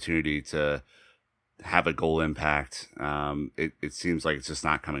opportunity to have a goal impact, it seems like it's just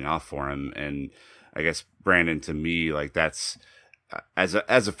not coming off for him. And I guess, Brandon, to me, like, that's, as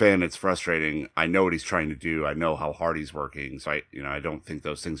a fan, it's frustrating. I know what he's trying to do. I know how hard he's working. So I don't think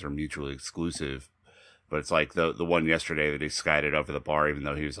those things are mutually exclusive. But it's like the one yesterday that he skied it over the bar, even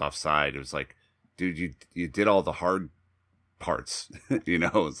though he was offside. It was like, dude, you did all the hard parts. You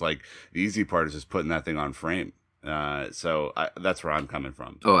know, it's like the easy part is just putting that thing on frame. So that's where I'm coming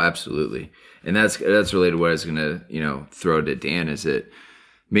from. Oh, absolutely. And that's related to what I was going to, you know, throw to Dan, is that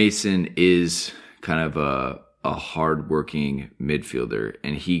Mason is kind of a hardworking midfielder,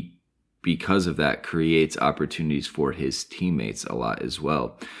 and he, because of that, creates opportunities for his teammates a lot as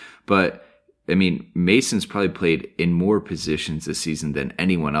well. But I mean, Mason's probably played in more positions this season than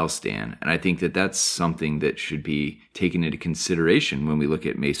anyone else, Dan. And I think that that's something that should be taken into consideration when we look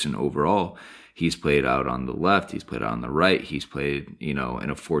at Mason overall. He's played out on the left. He's played out on the right. He's played, you know, in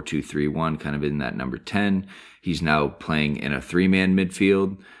a 4-2-3-1, kind of in that number 10. He's now playing in a 3-man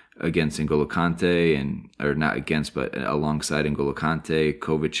midfield against N'Golo Kante, or not against, but alongside N'Golo Kante,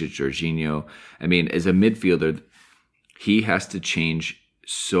 Kovacic, Jorginho. I mean, as a midfielder, he has to change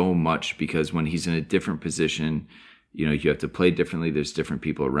so much, because when he's in a different position, you know, you have to play differently. There's different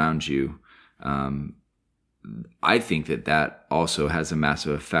people around you. I think that also has a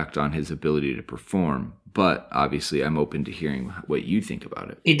massive effect on his ability to perform. But obviously, I'm open to hearing what you think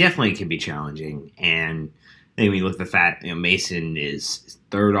about it. It definitely can be challenging. And I think when you look at the fact, you know, Mason is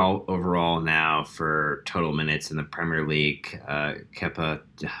third overall now for total minutes in the Premier League. Kepa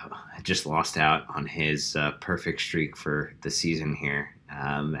just lost out on his perfect streak for the season here.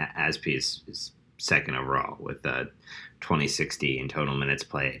 Aspi is second overall with 2060 in total minutes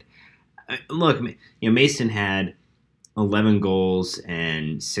played. Look, you know, Mason had 11 goals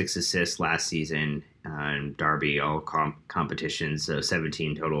and 6 assists last season in Derby, all competitions, so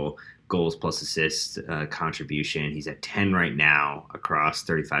 17 total goals plus assists contribution. He's at 10 right now across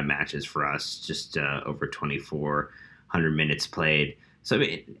 35 matches for us, just over 2,400 minutes played. So, I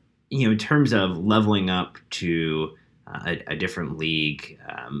mean, in terms of leveling up to a different league,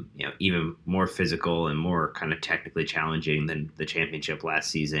 even more physical and more kind of technically challenging than the championship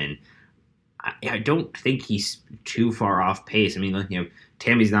last season, I don't think he's too far off pace. I mean,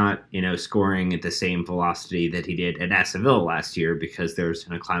 Tammy's not, scoring at the same velocity that he did at Aston Villa last year because there's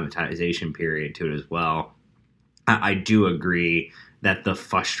an acclimatization period to it as well. I do agree that the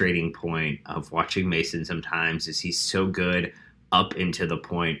frustrating point of watching Mason sometimes is he's so good up into the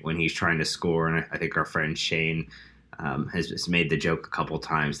point when he's trying to score. And I think our friend Shane has made the joke a couple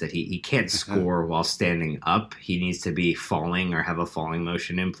times that he can't score while standing up. He needs to be falling or have a falling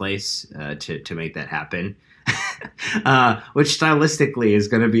motion in place to make that happen, which stylistically is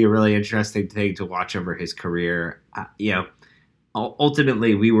going to be a really interesting thing to watch over his career.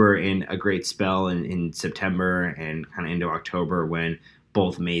 Ultimately, we were in a great spell in September and kind of into October when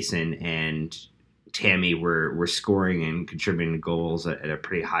both Mason and Tammy were scoring and contributing goals at a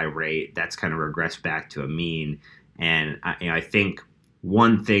pretty high rate. That's kind of regressed back to a mean. And I think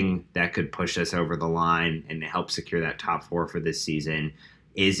one thing that could push us over the line and help secure that top 4 for this season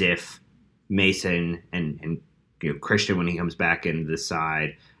is if Mason and Christian, when he comes back into the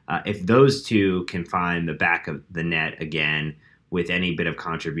side, if those two can find the back of the net again with any bit of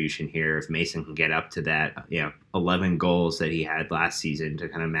contribution here, if Mason can get up to that 11 goals that he had last season to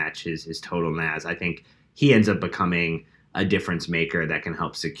kind of match his total NAS, I think he ends up becoming a difference maker that can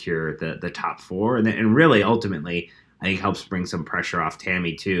help secure the top 4. And really, ultimately, I think helps bring some pressure off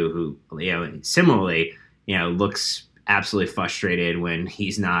Tammy, too, who, similarly, looks absolutely frustrated when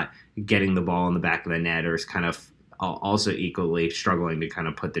he's not getting the ball in the back of the net, or is kind of also equally struggling to kind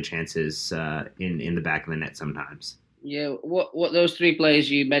of put the chances in the back of the net sometimes. Yeah, what those 3 players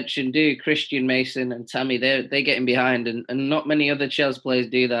you mentioned do, Christian, Mason and Tammy, they're getting behind, and not many other Chelsea players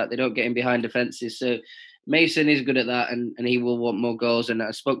do that. They don't get in behind defences. So Mason is good at that, and he will want more goals. And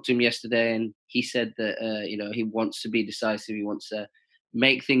I spoke to him yesterday, and he said that he wants to be decisive. He wants to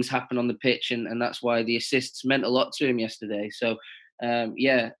make things happen on the pitch, and that's why the assists meant a lot to him yesterday. So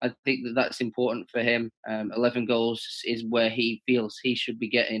I think that's important for him. 11 goals is where he feels he should be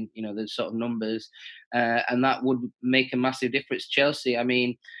getting, the sort of numbers, and that would make a massive difference. Chelsea, I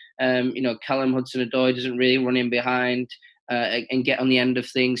mean, Callum Hudson-Odoi doesn't really run in behind and get on the end of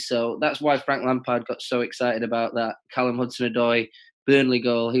things. So that's why Frank Lampard got so excited about that Callum Hudson-Odoi Burnley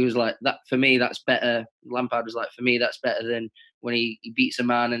goal. He was like, that for me, that's better. Lampard was like, for me, that's better than when he beats a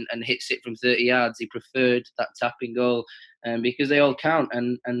man and hits it from 30 yards. He preferred that tapping goal because they all count,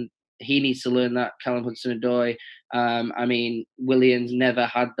 and he needs to learn that, Callum Hudson-Odoi. I mean, Williams never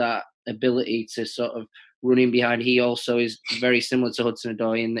had that ability to sort of run in behind. He also is very similar to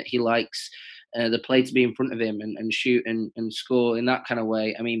Hudson-Odoi in that he likes the play to be in front of him and shoot and score in that kind of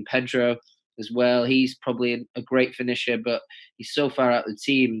way. I mean, Pedro as well, he's probably a great finisher, but he's so far out of the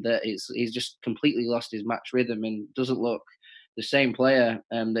team that he's just completely lost his match rhythm and doesn't look the same player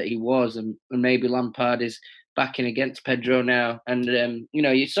that he was. And maybe Lampard is backing against Pedro now. And,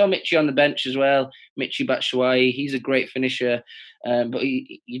 you saw Michy on the bench as well, Michy Batshuayi. He's a great finisher, but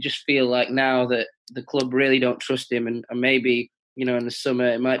you just feel like now that the club really don't trust him, and maybe, in the summer,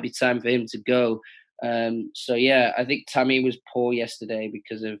 it might be time for him to go. I think Tammy was poor yesterday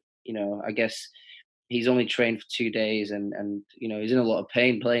because of, I guess he's only trained for 2 days and he's in a lot of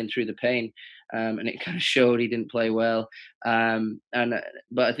pain, playing through the pain. And it kind of showed he didn't play well. But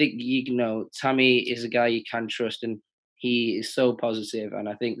I think, Tammy is a guy you can trust, and he is so positive. And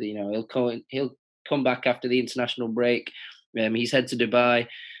I think that, he'll come back after the international break. He's head to Dubai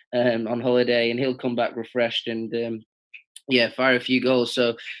on holiday, and he'll come back refreshed and, fire a few goals.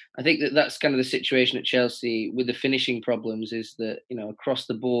 So I think that's kind of the situation at Chelsea with the finishing problems, is that, across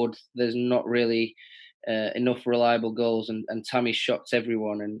the board, there's not really enough reliable goals, and Tammy shocked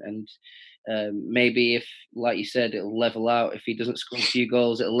everyone. And maybe if, like you said, it'll level out. If he doesn't score a few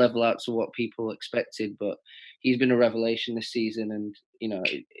goals, it'll level out to what people expected. But he's been a revelation this season, and,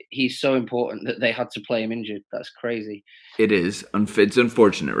 he's so important that they had to play him injured. That's crazy. It is. It's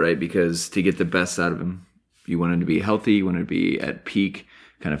unfortunate, right? Because to get the best out of him, you want him to be healthy, you want him to be at peak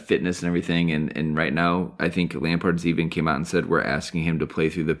kind of fitness and everything. And right now, I think Lampard's even came out and said we're asking him to play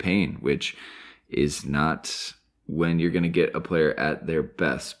through the pain, which is not when you're going to get a player at their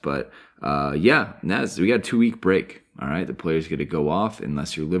best. But Naz, we got a 2-week break. All right, the players get to go off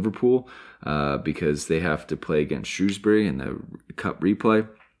unless you're Liverpool because they have to play against Shrewsbury in the Cup replay.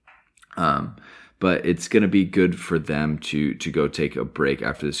 But it's going to be good for them to go take a break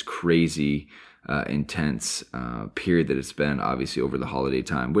after this crazy intense period that it's been, obviously, over the holiday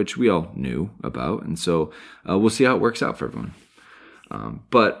time, which we all knew about. And so we'll see how it works out for everyone.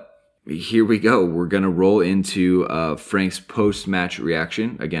 But here we go. We're going to roll into Frank's post-match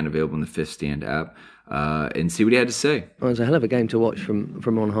reaction, again, available in the Fifth Stand app, and see what he had to say. Well, it was a hell of a game to watch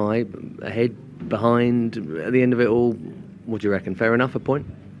from on high, ahead, behind, at the end of it all. What do you reckon? Fair enough, a point?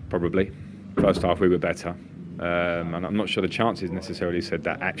 Probably. First half we were better. And I'm not sure the chances necessarily said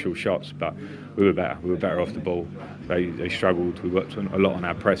that, actual shots, but we were better. We were better off the ball. They struggled. We worked a lot on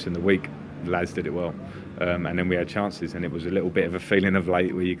our press in the week. The lads did it well. And then we had chances, and it was a little bit of a feeling of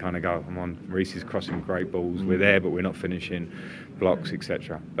late where you kind of go, come on, Reece is crossing great balls. We're there, but we're not finishing blocks,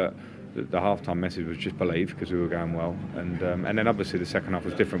 etc. But the half-time message was just believe, because we were going well. And then obviously the second half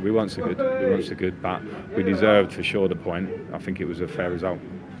was different. We weren't so good, but we deserved for sure the point. I think it was a fair result.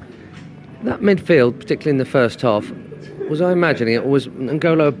 That midfield, particularly in the first half, was I imagining it, or was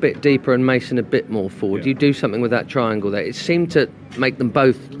N'Golo a bit deeper and Mason a bit more forward? Yeah. You do something with that triangle there. It seemed to make them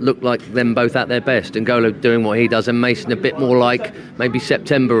both look like them both at their best. N'Golo doing what he does, and Mason a bit more like maybe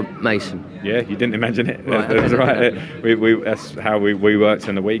September Mason. Yeah, you didn't imagine it. Right. That's right. That's how we worked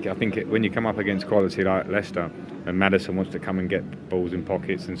in the week. I think when you come up against quality like Leicester, and Maddison wants to come and get balls in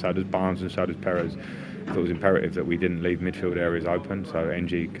pockets, and so does Barnes and so does Perez, it was imperative that we didn't leave midfield areas open. So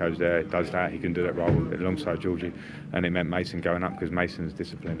NG goes there, does that. He can do that role alongside Georgie, and it meant Mason going up, because Mason's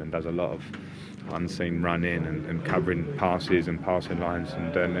disciplined and does a lot of unseen run in and covering passes and passing lines,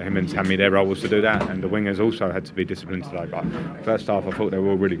 and him and Tammy, their role was to do that, and the wingers also had to be disciplined today. But first half I thought they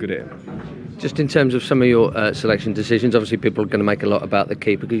were all really good at it. Just in terms of some of your selection decisions, obviously people are going to make a lot about the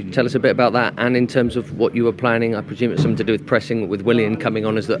keeper. Could you tell us a bit about that, and in terms of what you were planning? I presume it's something to do with pressing, with Willian coming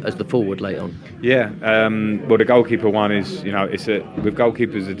on as the forward late on. Yeah, well, the goalkeeper one is, with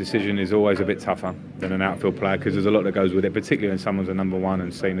goalkeepers the decision is always a bit tougher than an outfield player, because there's a lot that goes with it, particularly when someone's a number one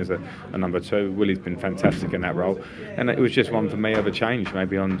and seen as a number two. Willie's been fantastic in that role, and it was just one for me of a change,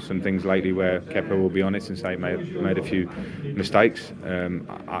 maybe on some things lately where Kepa will be honest and say made a few mistakes.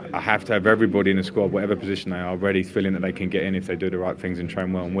 I have to have everybody in the squad, whatever position they are, ready, feeling that they can get in if they do the right things and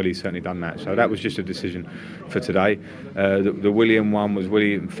train well, and Willie's certainly done that. So that was just a decision for today. The Willian one was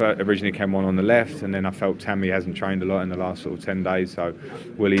Willie originally came on the left, and then I felt Tammy hasn't trained a lot in the last sort of 10 days, so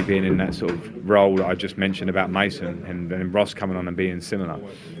Willie being in that sort of role that I just mentioned about Mason, and then Ross coming on and being similar,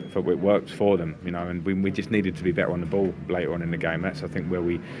 I thought it worked for them, and we just needed to be better on the ball later on in the game. That's, I think, where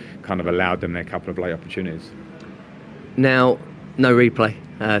we kind of allowed them their couple of late opportunities. Now, no replay,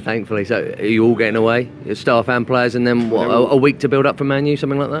 thankfully. So are you all getting away, your staff and players, and then a week to build up for Man U,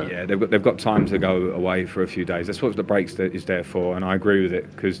 something like that? Yeah, they've got time to go away for a few days. That's what the breaks is there for, and I agree with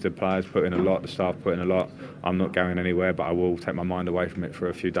it, because the players put in a lot, the staff put in a lot. I'm not going anywhere, but I will take my mind away from it for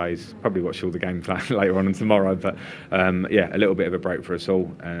a few days. Probably watch all the games later on and tomorrow, but a little bit of a break for us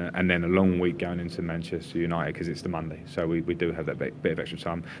all, and then a long week going into Manchester United, because it's the Monday, so we do have that bit of extra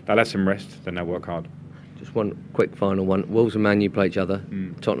time. They'll have some rest, then they'll work hard. Just one quick final one. Wolves and Man U play each other.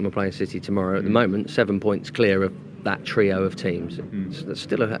 Tottenham are playing City tomorrow. At the moment, 7 points clear of that trio of teams. So that's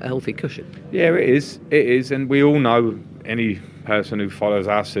still a healthy cushion. Yeah, it is, and we all know, any person who follows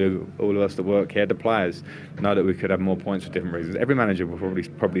us, all of us that work here, the players know that we could have more points for different reasons. Every manager will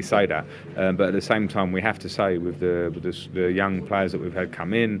probably say that, but at the same time, we have to say, with the young players that we've had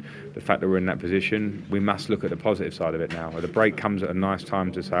come in, the fact that we're in that position, we must look at the positive side of it now. The break comes at a nice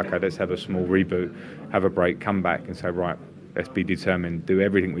time to say, okay, let's have a small reboot, have a break, come back and say, right, let's be determined, do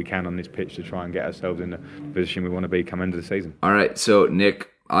everything we can on this pitch to try and get ourselves in the position we want to be come into the season. All right, so Nick,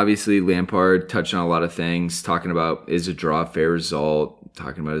 obviously Lampard touched on a lot of things, talking about is a draw a fair result,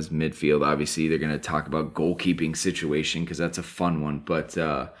 talking about his midfield. Obviously, they're going to talk about goalkeeping situation, because that's a fun one. But,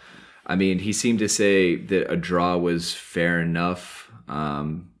 he seemed to say that a draw was fair enough,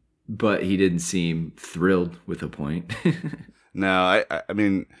 but he didn't seem thrilled with a point. No, I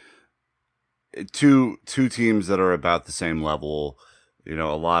mean, two teams that are about the same level, a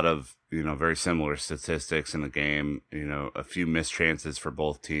lot of, very similar statistics in the game, a few missed chances for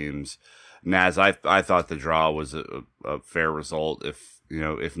both teams. Naz, I thought the draw was a fair result.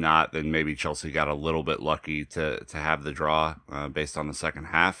 If not, then maybe Chelsea got a little bit lucky to have the draw based on the second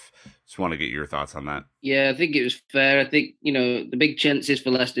half. Just want to get your thoughts on that. Yeah, I think it was fair. I think, the big chances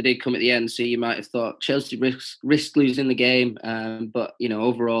for Leicester did come at the end, so you might have thought Chelsea risked losing the game. But,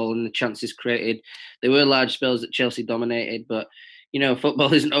 overall, in the chances created, there were large spells that Chelsea dominated, but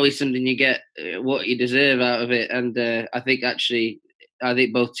football isn't always something you get what you deserve out of it. And I think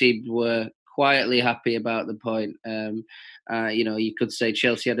both teams were quietly happy about the point. You could say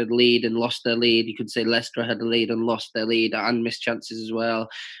Chelsea had a lead and lost their lead. You could say Leicester had a lead and lost their lead and missed chances as well.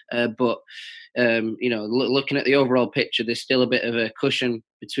 Looking at the overall picture, there's still a bit of a cushion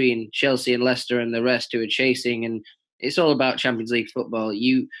between Chelsea and Leicester and the rest who are chasing. And it's all about Champions League football.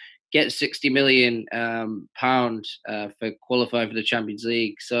 You get £60 million for qualifying for the Champions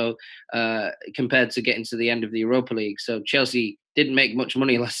League. So compared to getting to the end of the Europa League. So Chelsea didn't make much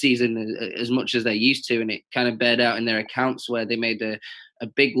money last season as much as they used to. And it kind of bared out in their accounts where they made a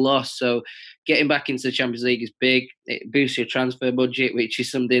big loss. So getting back into the Champions League is big. It boosts your transfer budget, which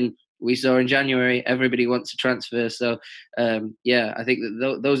is something we saw in January. Everybody wants to transfer. So, I think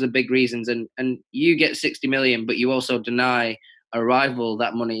that those are big reasons. And you get 60 million, but you also deny a rival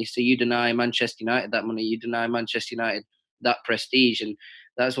that money. So you deny Manchester United that money. You deny Manchester United that prestige. And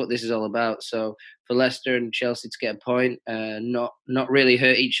that's what this is all about. So for Leicester and Chelsea to get a point, not really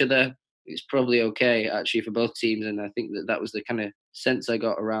hurt each other, it's probably okay, actually, for both teams. And I think that was the kind of sense I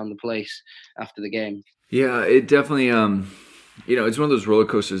got around the place after the game. Yeah, it definitely... it's one of those roller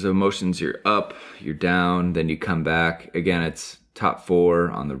coasters of emotions. You're up, you're down, then you come back. Again, it's top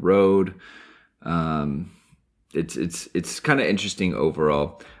 4 on the road. It's kind of interesting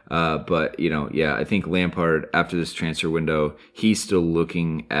overall. I think Lampard, after this transfer window, he's still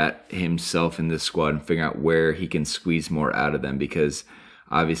looking at himself in this squad and figuring out where he can squeeze more out of them, because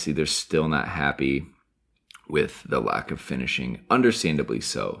obviously they're still not happy with the lack of finishing, understandably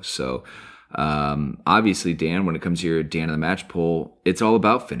so. So, obviously, Dan, when it comes to your Dan of the Match poll, it's all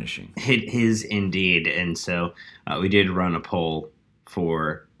about finishing. It is indeed. And so we did run a poll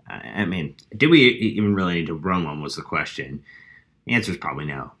for, did we even really need to run one was the question. The answer is probably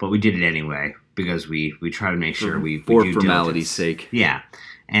no, but we did it anyway because we try to make sure we for do formality's diligence. sake. Yeah.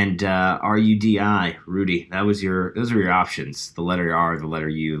 And RUDI, Rudy, those are your options. The letter R, the letter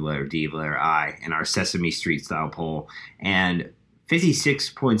U, the letter D, the letter I, in our Sesame Street style poll. And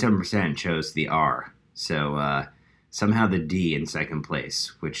 56.7% chose the R. So somehow the D in second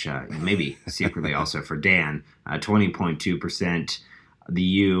place, which maybe secretly also for Dan, 20.2%, the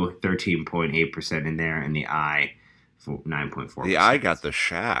U 13.8% in there, and the I 9.4%. The I got the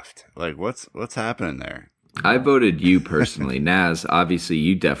shaft. Like, what's happening there? I voted you personally. Naz, obviously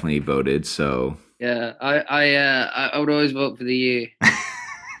you definitely voted, so... Yeah, I would always vote for the U.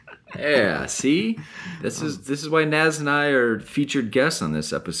 Yeah, see? This is why Naz and I are featured guests on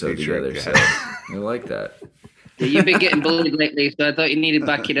this episode together. So I like that. Yeah, you've been getting bullied lately, so I thought you needed to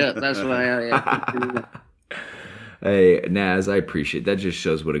back it up. That's why Hey, Naz, I appreciate it. That just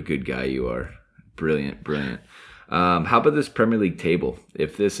shows what a good guy you are. Brilliant. How about this Premier League table?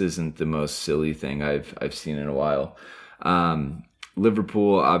 If this isn't the most silly thing I've seen in a while.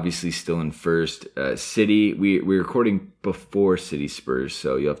 Liverpool obviously still in first. City, we're recording before City Spurs,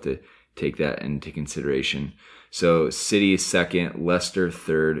 so you have to take that into consideration. So City is second, Leicester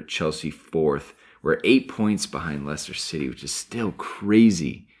third, Chelsea fourth. We're 8 points behind Leicester City, which is still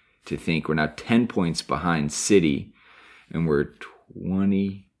crazy to think. We're now 10 points behind City, and we're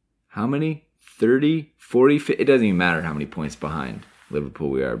 20, how many? 30, 40, 50, it doesn't even matter how many points behind Liverpool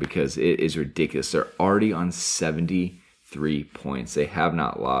we are, because it is ridiculous. They're already on 73 points. They have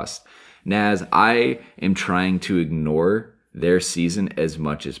not lost. Naz, I am trying to ignore their season as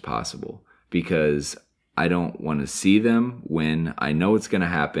much as possible because I don't want to see them win. I know it's going to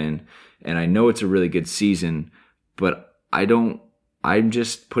happen, and I know it's a really good season, but I'm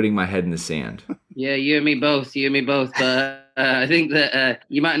just putting my head in the sand. Yeah, you and me both. I think that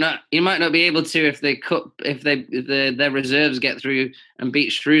you might not be able to if their reserves get through and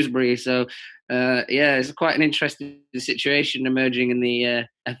beat Shrewsbury. So it's quite an interesting situation emerging in the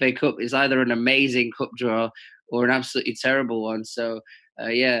FA Cup. It's either an amazing cup draw or an absolutely terrible one. So but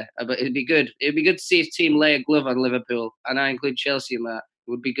it'd be good. It'd be good to see a team lay a glove on Liverpool, and I include Chelsea in that.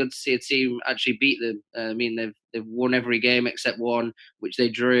 It would be good to see a team actually beat them. They've won every game except one, which they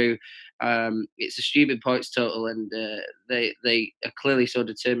drew. It's a stupid points total, and they are clearly so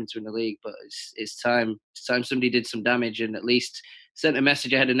determined to win the league. But it's time. It's time somebody did some damage and at least sent a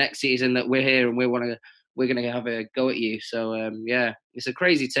message ahead of next season that we're here and we're going to have a go at you. So it's a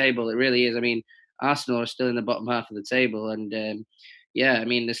crazy table. It really is. I mean, Arsenal are still in the bottom half of the table, and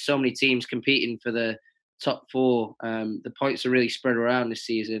there's so many teams competing for the top four. The points are really spread around this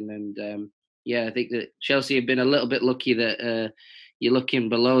season, and I think that Chelsea have been a little bit lucky that you're looking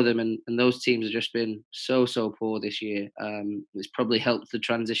below them, and those teams have just been so poor this year. It's probably helped the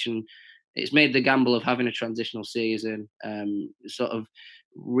transition. It's made the gamble of having a transitional season sort of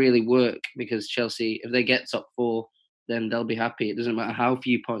really work, because Chelsea, if they get top four, then they'll be happy. It doesn't matter how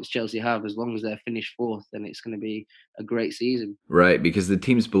few points Chelsea have, as long as they're finished 4th, then it's going to be a great season. Right, because the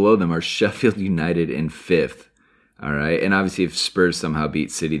teams below them are Sheffield United in 5th. All right, and obviously if Spurs somehow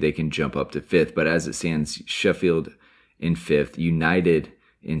beat City, they can jump up to 5th. But as it stands, Sheffield in 5th, United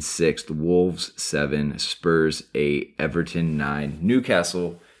in 6th, Wolves 7, Spurs 8, Everton 9,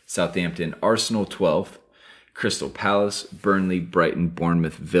 Newcastle, Southampton, Arsenal 12th, Crystal Palace, Burnley, Brighton,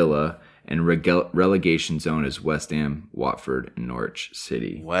 Bournemouth, Villa, and relegation zone is West Ham, Watford, and Norwich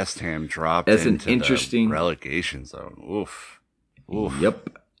City. West Ham dropped That's into an interesting the relegation zone. Oof.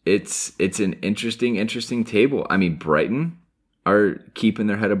 Yep. It's an interesting table. I mean, Brighton are keeping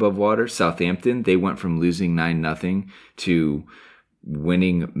their head above water. Southampton, they went from losing 9-0 to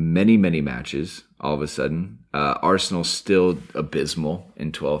winning many matches all of a sudden. Arsenal still abysmal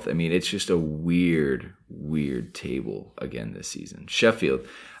in 12th. I mean, it's just a weird table again this season. Sheffield.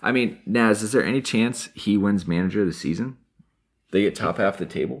 I mean, Naz, is there any chance he wins manager of the season? They get top half of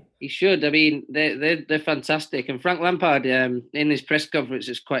the table? He should. I mean, they're fantastic. And Frank Lampard, in his press conference,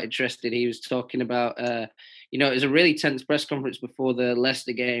 is quite interesting. He was talking about, it was a really tense press conference before the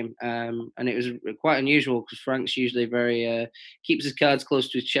Leicester game. And it was quite unusual because Frank's usually very, keeps his cards close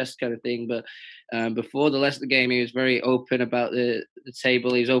to his chest kind of thing. But before the Leicester game, he was very open about the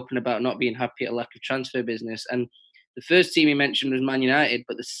table. He was open about not being happy at a lack of transfer business. And the first team he mentioned was Man United,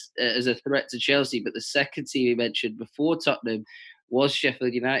 but as a threat to Chelsea. But the second team he mentioned before Tottenham was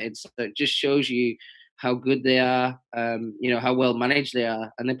Sheffield United. So it just shows you how good they are, how well managed they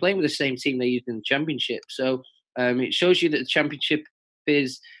are. And they're playing with the same team they used in the Championship. So it shows you that the Championship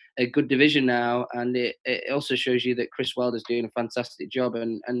is a good division now. And it also shows you that Chris Wilder's doing a fantastic job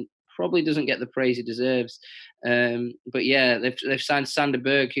and probably doesn't get the praise he deserves. But yeah, they've signed Sander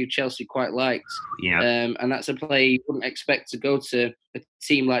Berg, who Chelsea quite liked. Yeah. And that's a player you wouldn't expect to go to a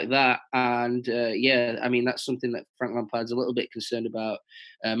team like that. And I mean, that's something that Frank Lampard's a little bit concerned about.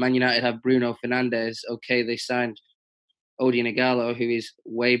 Man United have Bruno Fernandes. Okay, they signed Odion Ighalo, who is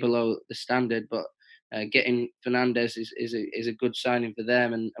way below the standard, but getting Fernandes is a good signing for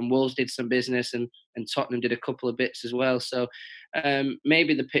them. And Wolves did some business and Tottenham did a couple of bits as well. So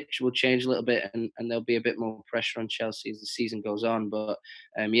maybe the picture will change a little bit and there'll be a bit more pressure on Chelsea as the season goes on. But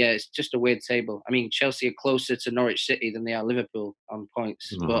it's just a weird table. I mean, Chelsea are closer to Norwich City than they are Liverpool on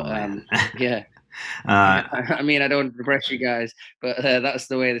points. I mean, I don't want to depress you guys, but that's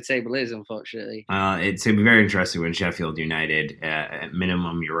the way the table is, unfortunately. It's going to be very interesting when Sheffield United, at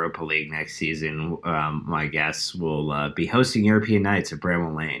minimum Europa League next season, my guess will be hosting European nights at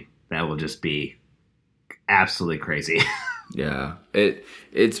Bramall Lane. That will just be absolutely crazy. Yeah,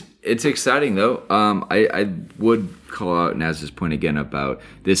 it's exciting though. I would call out Naz's point again about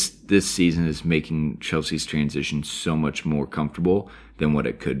this season is making Chelsea's transition so much more comfortable than what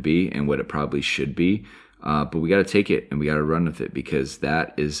it could be and what it probably should be. But we got to take it and we got to run with it because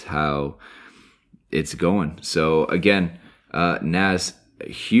that is how it's going. So again, Naz,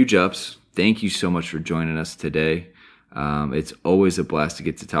 huge ups. Thank you so much for joining us today. It's always a blast to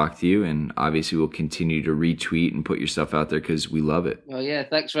get to talk to you, and obviously we'll continue to retweet and put your stuff out there because we love it. Well, yeah,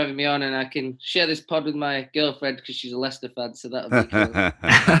 thanks for having me on, and I can share this pod with my girlfriend because she's a Leicester fan, so that'll be cool.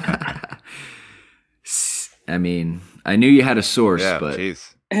 I mean, I knew you had a source, but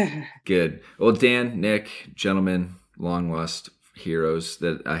geez. Good. Well, Dan, Nick, gentlemen, long lost heroes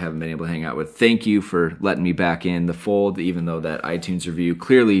that I haven't been able to hang out with, thank you for letting me back in the fold, even though that iTunes review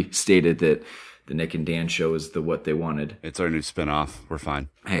clearly stated that the Nick and Dan show is what they wanted. It's our new spinoff. We're fine.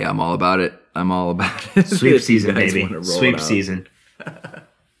 Hey, I'm all about it. Sweep season, baby. Sweep season.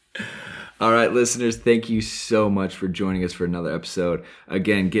 All right, listeners, thank you so much for joining us for another episode.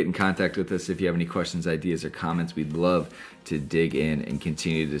 Again, get in contact with us if you have any questions, ideas, or comments. We'd love to dig in and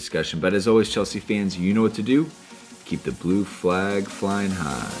continue the discussion. But as always, Chelsea fans, you know what to do. Keep the blue flag flying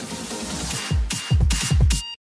high.